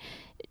conversation, that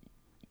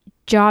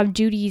job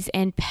duties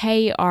and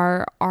pay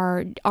are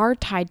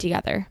tied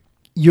together?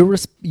 Your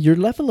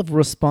level of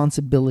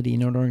responsibility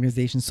in an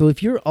organization. So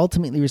if you're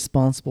ultimately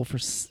responsible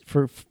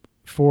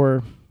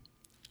for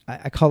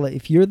I call it,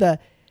 if you're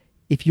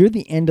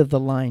the end of the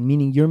line,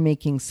 meaning you're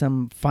making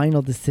some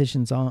final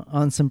decisions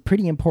on some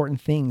pretty important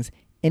things,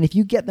 and if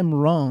you get them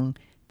wrong,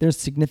 there's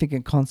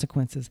significant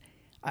consequences.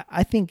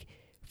 I think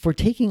for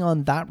taking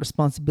on that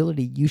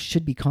responsibility, you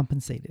should be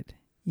compensated.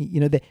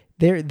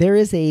 There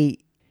is a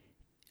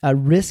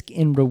risk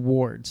and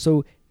reward.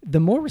 So the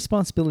more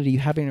responsibility you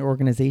have in an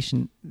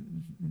organization,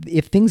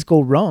 if things go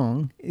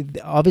wrong,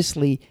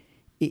 obviously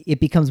it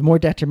becomes more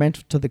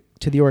detrimental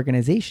to the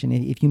organization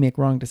if you make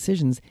wrong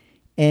decisions.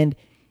 And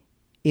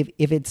if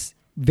it's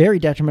very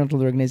detrimental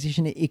to the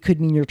organization, it could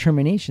mean your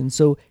termination.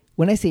 So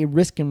when I say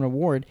risk and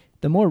reward,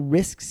 the more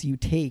risks you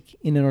take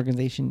in an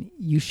organization,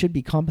 you should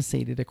be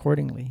compensated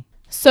accordingly.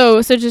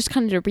 So just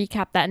kind of to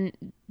recap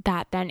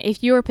that then,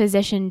 if your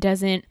position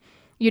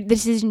the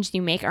decisions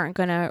you make aren't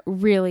going to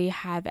really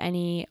have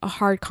any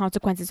hard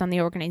consequences on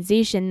the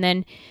organization,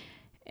 then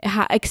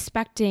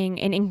expecting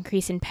an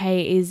increase in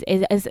pay is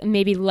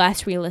maybe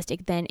less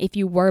realistic than if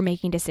you were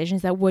making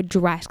decisions that would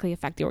drastically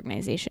affect the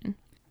organization.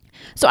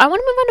 So I want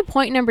to move on to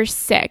point number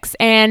 6,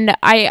 and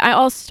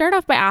I'll start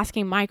off by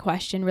asking my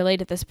question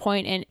related to this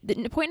point. And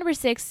point number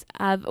 6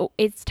 of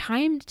it's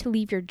time to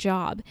leave your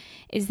job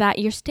is that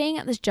you're staying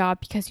at this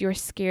job because you're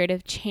scared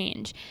of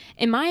change.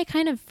 And my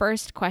kind of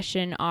first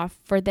question off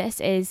for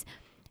this is,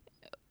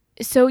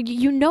 so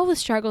you know the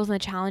struggles and the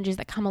challenges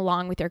that come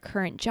along with your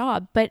current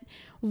job, but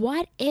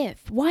what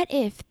if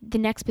the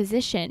next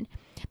position,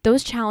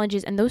 those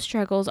challenges and those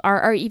struggles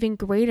are even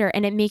greater,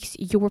 and it makes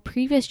your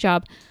previous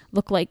job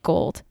look like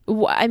gold?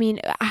 I mean,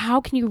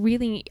 how can you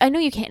really, I know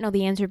you can't know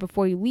the answer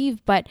before you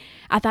leave, but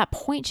at that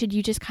point, should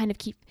you just kind of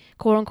keep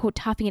quote unquote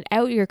toughing it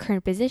out your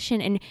current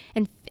position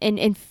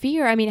and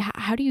fear? I mean,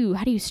 how do you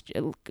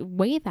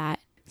weigh that?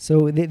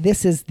 So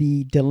this is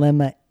the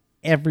dilemma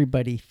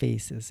everybody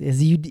faces,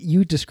 as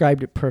you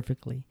described it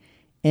perfectly.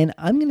 And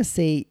I'm going to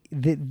say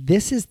that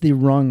this is the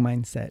wrong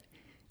mindset.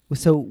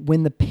 So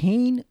when the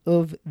pain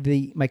of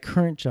my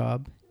current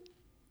job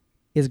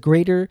is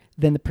greater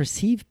than the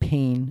perceived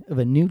pain of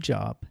a new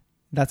job,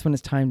 that's when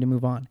it's time to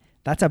move on.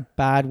 That's a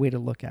bad way to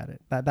look at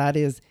it.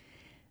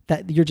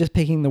 That you're just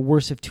picking the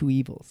worst of two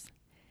evils.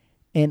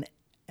 And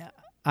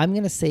I'm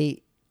going to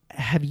say,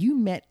 have you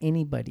met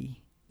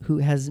anybody who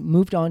has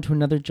moved on to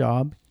another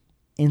job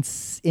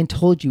and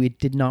told you it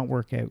did not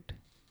work out?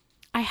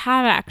 I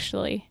have,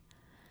 actually.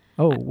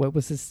 Oh, what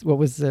was this? What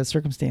was the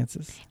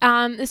circumstances?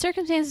 The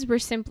circumstances were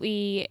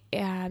simply,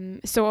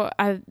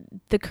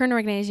 the current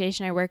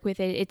organization I work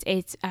with,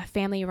 it's a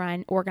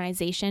family-run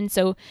organization.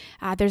 So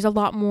there's a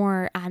lot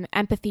more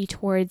empathy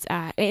towards,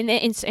 in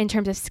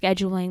terms of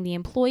scheduling the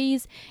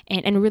employees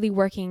and really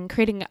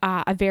creating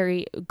a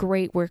very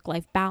great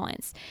work-life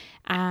balance.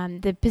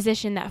 The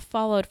position that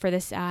followed for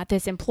this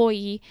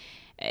employee,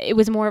 it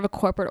was more of a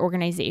corporate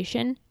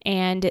organization,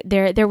 and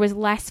there was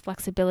less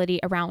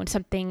flexibility around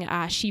something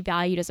she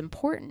valued as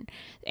important.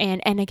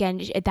 And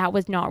again, that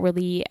was not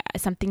really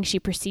something she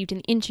perceived in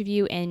the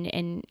interview and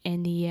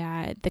in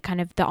the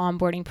kind of the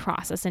onboarding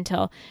process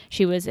until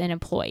she was an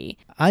employee.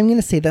 I'm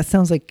going to say that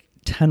sounds like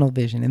tunnel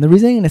vision. And the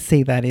reason I'm going to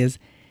say that is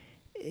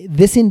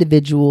this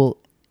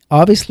individual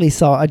obviously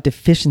saw a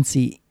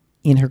deficiency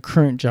in her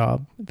current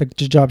job, the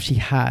job she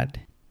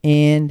had.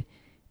 And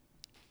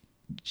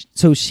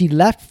so she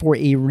left for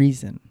a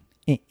reason,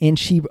 and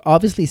she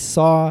obviously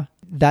saw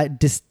that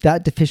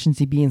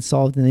deficiency being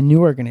solved in the new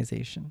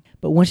organization.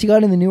 But when she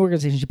got in the new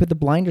organization, she put the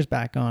blinders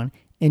back on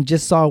and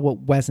just saw what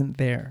wasn't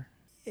there.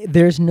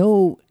 There's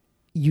no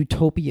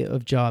utopia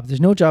of jobs. There's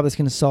no job that's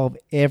going to solve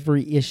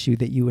every issue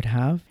that you would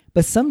have.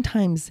 But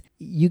sometimes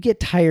you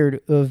get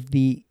tired of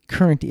the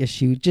current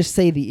issue. Just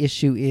say the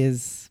issue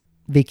is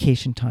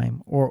vacation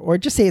time, or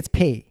just say it's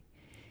pay.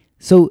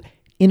 So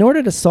in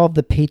order to solve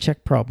the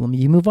paycheck problem,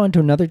 you move on to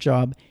another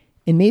job,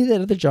 and maybe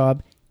that other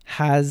job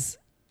has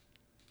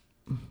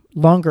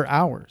longer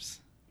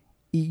hours.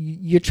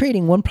 You're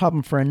trading one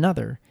problem for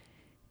another.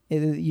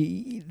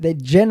 That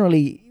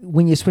generally,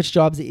 when you switch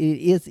jobs,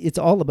 it's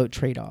all about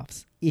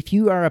trade-offs. If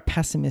you are a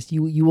pessimist,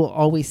 you will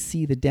always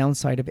see the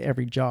downside of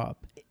every job.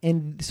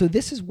 And so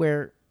this is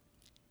where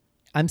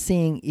I'm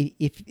saying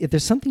if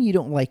there's something you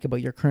don't like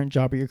about your current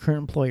job or your current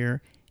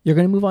employer, you're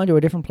going to move on to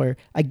a different employer.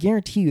 I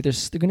guarantee you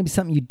there's going to be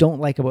something you don't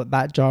like about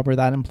that job or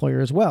that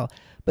employer as well.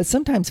 But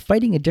sometimes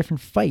fighting a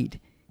different fight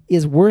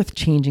is worth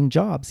changing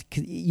jobs.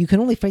 'Cause you can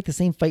only fight the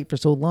same fight for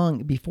so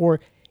long before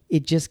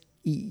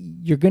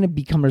you're going to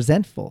become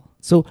resentful.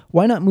 So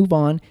why not move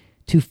on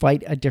to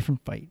fight a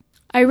different fight?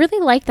 I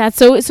really like that.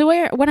 So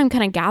what I'm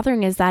kind of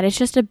gathering is that it's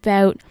just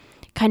about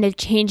kind of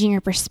changing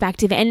your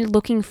perspective and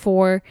looking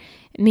for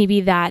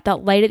maybe that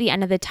light at the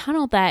end of the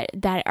tunnel,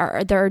 there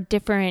are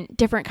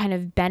different kind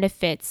of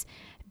benefits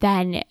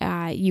than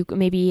you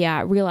maybe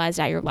realized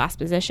at your last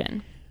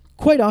position.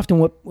 Quite often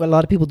what a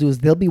lot of people do is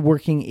they'll be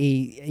working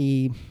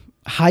a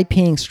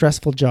high-paying,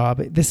 stressful job.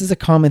 This is a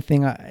common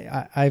thing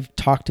I've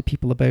talked to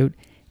people about,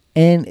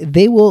 and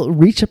they will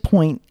reach a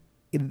point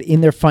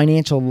in their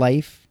financial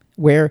life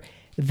where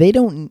they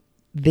don't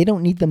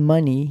need the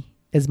money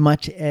as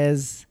much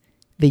as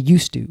they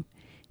used to,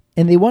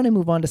 and they want to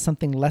move on to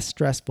something less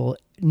stressful,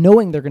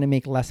 knowing they're going to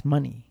make less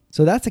money.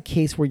 So that's a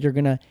case where you're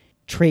going to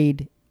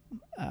trade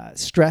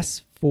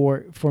stress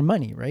for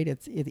money, right?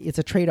 It's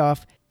a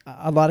trade-off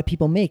a lot of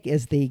people make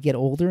as they get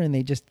older, and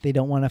they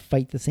don't want to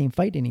fight the same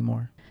fight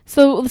anymore.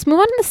 So let's move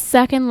on to the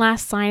second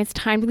last sign. It's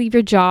time to leave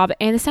your job.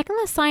 And the second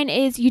last sign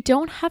is you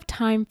don't have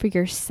time for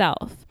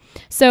yourself.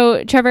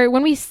 So Trevor,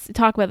 when we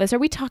talk about this, are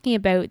we talking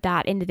about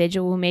that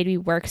individual who maybe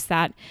works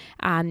that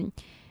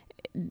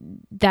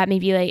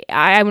maybe like,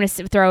 I want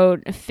to throw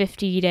a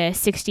 50 to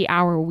 60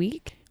 hour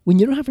week? When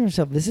you don't have for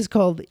yourself, this is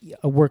called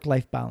a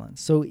work-life balance.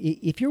 So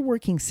if you're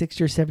working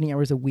 60 or 70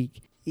 hours a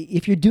week,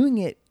 if you're doing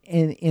it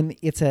and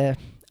it's a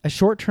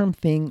short-term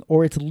thing,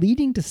 or it's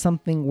leading to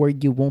something where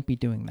you won't be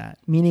doing that,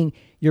 meaning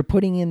you're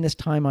putting in this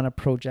time on a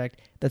project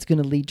that's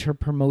going to lead to a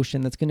promotion,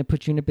 that's going to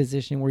put you in a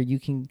position where you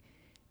can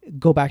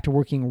go back to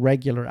working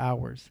regular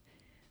hours.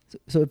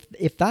 So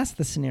if that's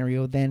the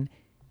scenario, then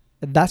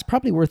that's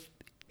probably worth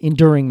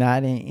enduring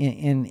that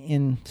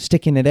and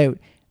sticking it out.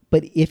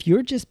 But if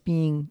you're just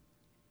being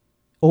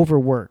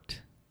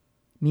overworked,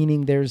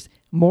 meaning there's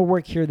more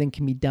work here than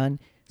can be done.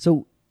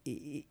 So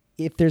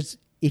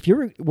if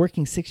you're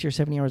working 60 or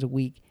 70 hours a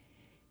week,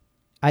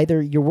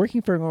 either you're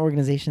working for an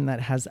organization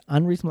that has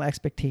unreasonable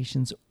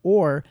expectations,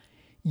 or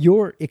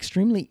you're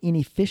extremely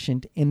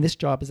inefficient and this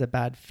job is a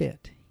bad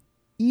fit.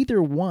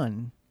 Either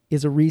one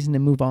is a reason to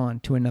move on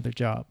to another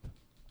job.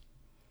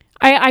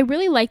 I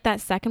really like that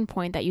second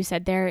point that you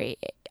said there.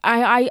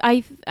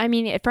 I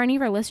mean, for any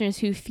of our listeners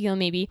who feel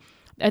maybe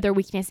their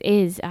weakness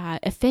is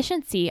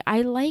efficiency,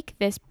 I like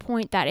this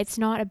point that it's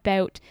not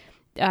about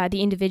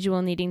the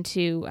individual needing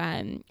to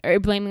or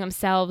blaming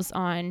themselves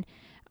on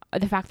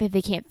the fact that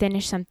they can't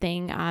finish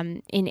something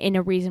in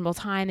a reasonable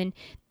time, and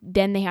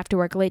then they have to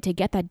work late to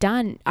get that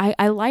done.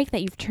 I like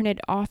that you've turned it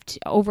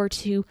over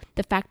to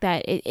the fact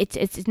that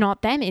it's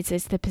not them, it's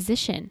the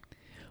position.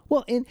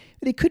 Well, and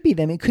it could be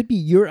them. It could be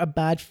you're a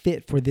bad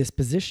fit for this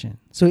position.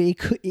 So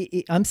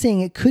I'm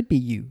saying it could be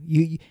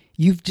you.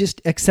 You've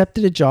just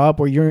accepted a job,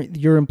 or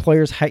your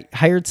employer's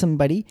hired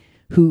somebody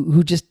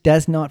who just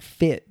does not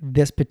fit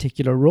this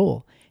particular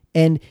role.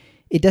 And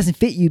it doesn't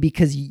fit you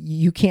because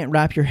you can't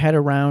wrap your head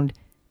around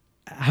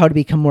how to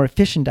become more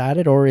efficient at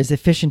it, or as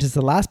efficient as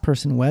the last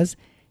person was.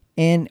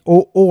 And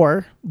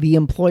or the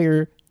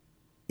employer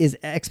is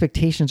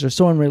expectations are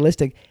so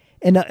unrealistic.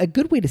 And a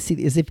good way to see it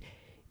is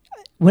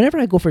whenever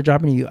I go for a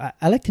job interview,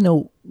 I like to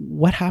know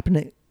what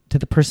happened to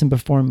the person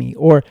before me,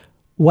 or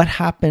what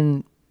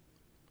happened,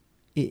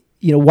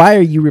 why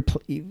are you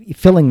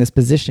filling this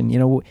position?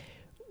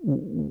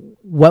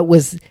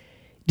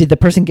 Did the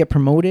person get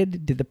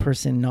promoted? Did the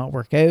person not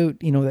work out?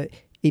 That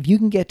if you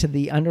can get to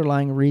the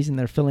underlying reason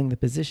they're filling the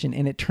position,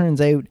 and it turns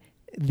out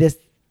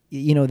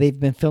they've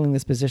been filling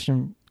this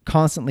position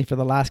constantly for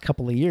the last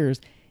couple of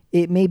years,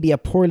 it may be a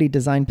poorly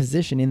designed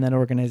position in that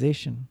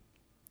organization.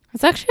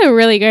 That's actually a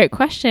really great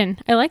question.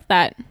 I like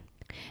that.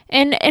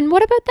 And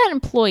what about that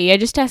employee? I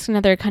just asked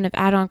another kind of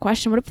add-on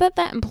question. What about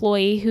that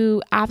employee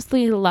who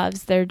absolutely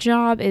loves their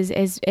job,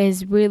 is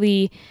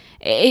really,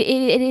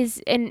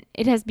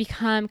 it has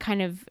become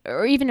kind of,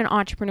 or even an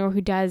entrepreneur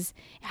who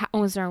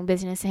owns their own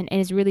business and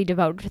is really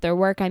devoted to their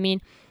work? I mean,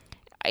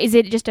 is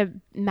it just a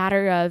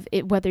matter of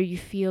whether you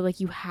feel like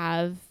you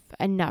have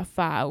enough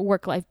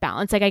work-life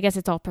balance? Like, I guess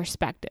it's all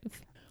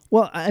perspective.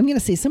 Well, I'm going to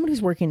say someone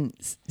who's working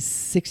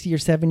 60 or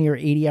 70 or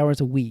 80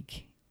 hours a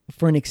week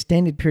for an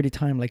extended period of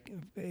time, like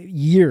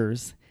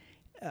years,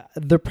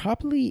 they're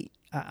probably,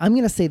 I'm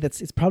going to say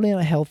that it's probably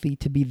not healthy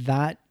to be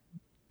that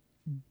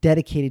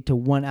dedicated to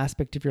one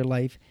aspect of your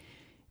life.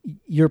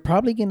 You're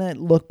probably going to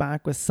look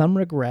back with some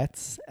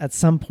regrets at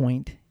some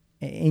point,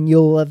 and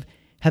you'll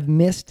have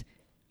missed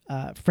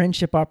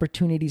friendship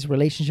opportunities,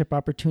 relationship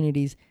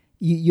opportunities.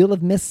 You'll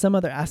have missed some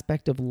other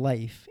aspect of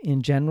life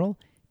in general.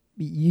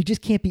 You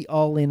just can't be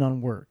all in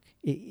on work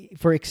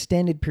for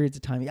extended periods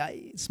of time.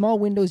 Small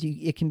windows,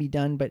 it can be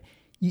done, but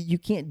you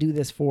can't do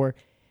this for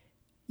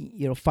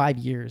 5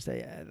 years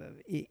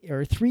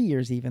or 3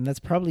 years even. That's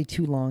probably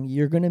too long.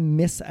 You're going to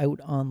miss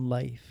out on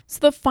life. So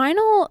the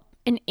final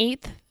and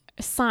eighth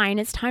sign,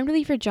 it's time to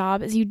leave your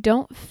job, is you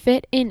don't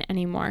fit in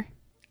anymore.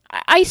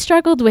 I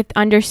struggled with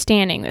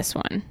understanding this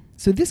one.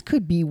 So this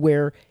could be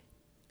where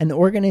an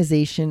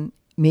organization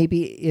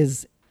maybe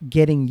is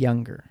getting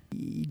younger.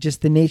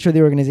 Just the nature of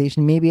the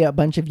organization. Maybe a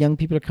bunch of young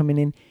people are coming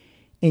in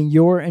and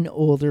you're an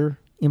older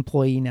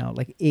employee now,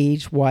 like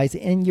age-wise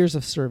and years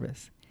of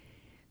service.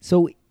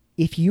 So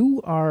if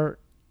you are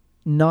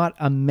not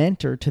a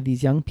mentor to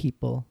these young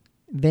people,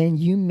 then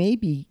you may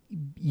be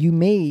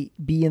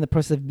in the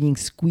process of being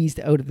squeezed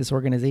out of this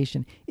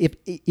organization.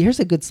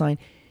 Here's a good sign.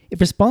 If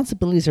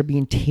responsibilities are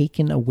being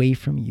taken away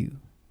from you,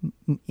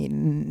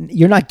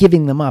 you're not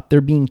giving them up,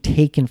 they're being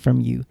taken from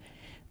you,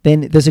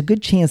 then there's a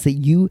good chance that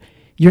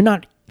you're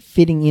not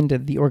fitting into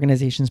the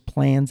organization's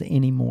plans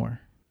anymore.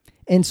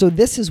 And so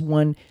this is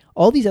one,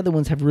 all these other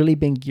ones have really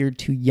been geared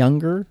to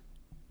younger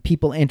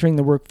people entering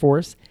the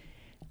workforce.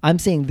 I'm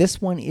saying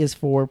this one is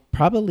for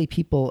probably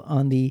people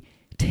on the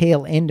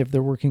tail end of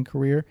their working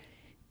career.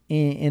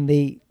 And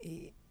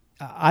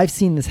I've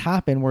seen this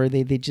happen where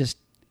they just,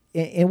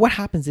 and what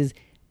happens is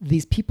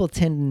these people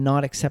tend to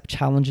not accept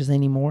challenges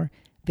anymore.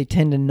 They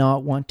tend to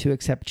not want to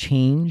accept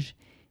change.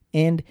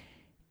 And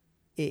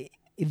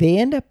they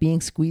end up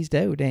being squeezed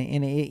out,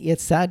 and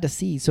it's sad to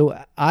see. So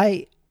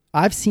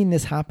I've seen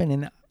this happen,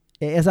 and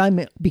as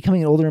I'm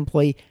becoming an older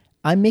employee,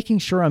 I'm making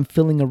sure I'm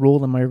filling a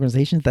role in my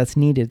organization that's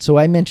needed. So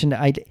I mentioned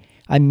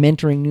I'm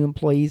mentoring new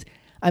employees.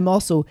 I'm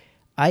also,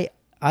 I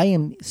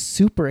am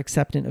super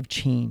acceptant of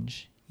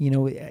change.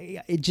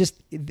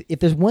 If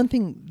there's one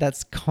thing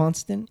that's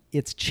constant,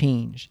 it's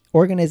change.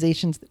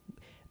 Organizations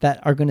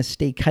that are going to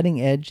stay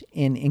cutting edge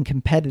and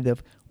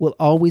competitive will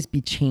always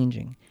be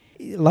changing.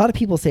 A lot of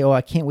people say, "Oh,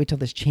 I can't wait till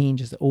this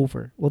change is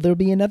over." Well, there'll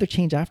be another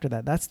change after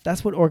that.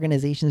 That's what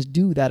organizations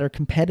do that are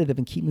competitive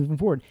and keep moving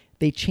forward.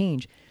 They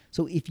change.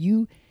 So if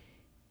you're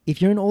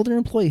an older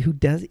employee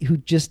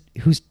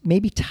who's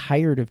maybe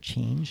tired of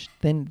change,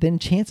 then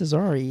chances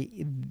are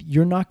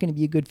you're not going to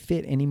be a good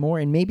fit anymore,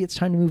 and maybe it's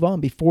time to move on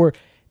before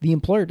the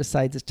employer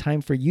decides it's time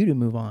for you to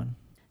move on.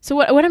 So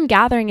what I'm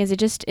gathering is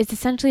it's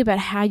essentially about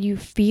how you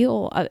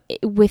feel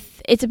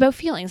it's about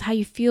feelings, how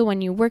you feel when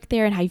you work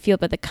there and how you feel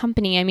about the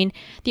company. I mean,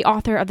 the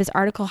author of this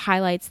article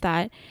highlights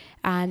that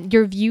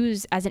your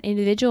views as an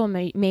individual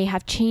may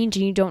have changed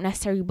and you don't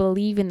necessarily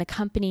believe in the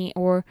company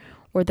or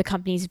the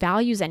company's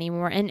values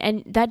anymore.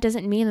 And that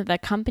doesn't mean that the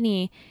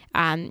company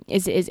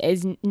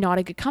is not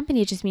a good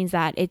company. It just means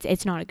that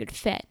it's not a good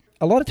fit.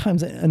 A lot of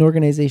times an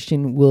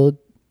organization will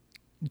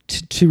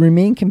to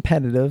remain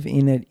competitive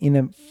in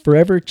a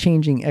forever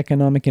changing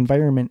economic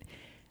environment,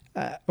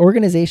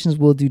 organizations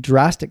will do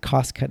drastic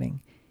cost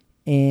cutting,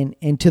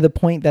 and to the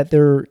point that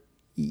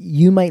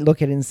you might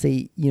look at it and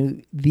say,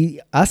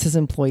 us as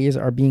employees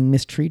are being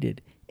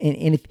mistreated,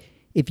 and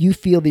if you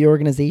feel the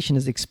organization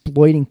is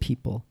exploiting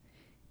people,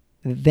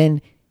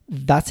 then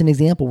that's an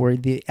example where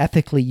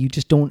ethically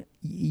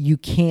you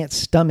can't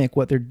stomach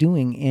what they're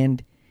doing,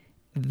 and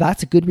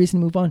that's a good reason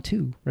to move on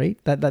too, right?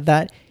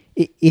 That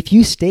if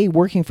you stay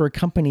working for a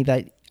company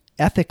that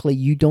ethically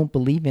you don't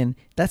believe in,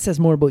 that says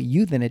more about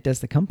you than it does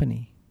the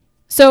company.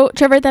 So,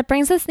 Trevor, that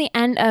brings us to the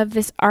end of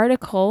this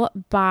article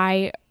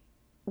by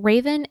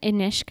Raven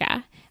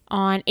Inishka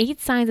on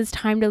 8 Signs It's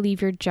Time to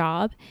Leave Your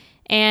Job.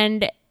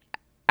 And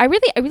I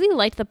really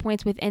liked the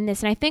points within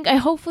this, and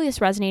hopefully this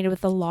resonated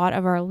with a lot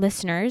of our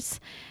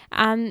listeners.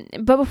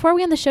 But before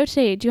we end the show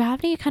today, do you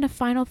have any kind of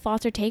final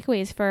thoughts or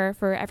takeaways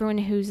for everyone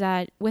who's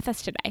with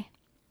us today?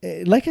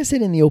 Like I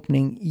said in the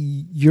opening,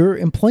 your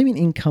employment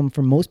income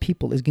for most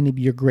people is going to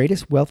be your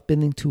greatest wealth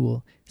building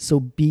tool. So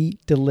be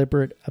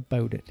deliberate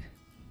about it.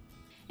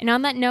 And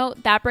on that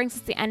note, that brings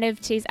us to the end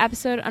of today's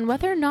episode on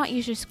whether or not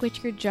you should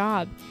switch your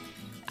job.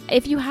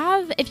 If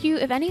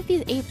any of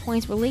these 8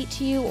 points relate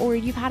to you, or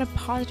you've had a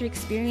positive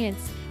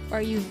experience,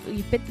 or you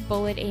bit the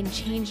bullet and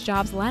changed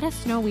jobs, let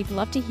us know. We'd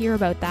love to hear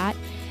about that.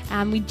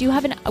 We will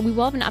have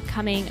an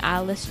upcoming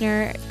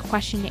listener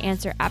question and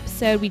answer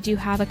episode. We do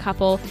have a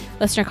couple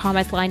listener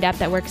comments lined up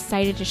that we're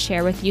excited to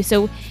share with you.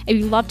 So if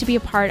you'd love to be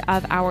a part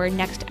of our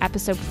next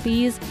episode,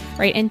 please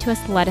write into us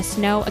to let us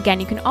know.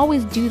 Again, you can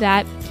always do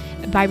that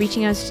by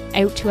reaching out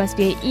to us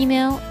via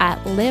email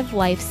at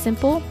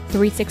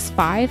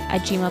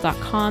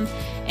livelifesimple365@gmail.com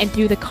and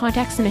through the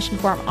contact submission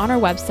form on our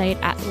website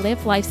at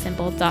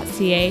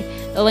livelifesimple.ca.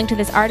 The link to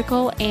this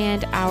article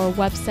and our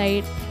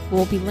website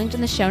will be linked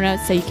in the show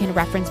notes so you can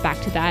reference back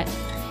to that.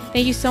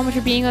 Thank you so much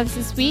for being with us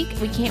this week.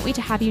 We can't wait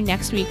to have you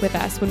next week with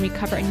us when we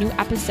cover a new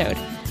episode.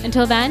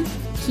 Until then,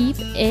 keep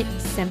it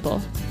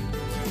simple.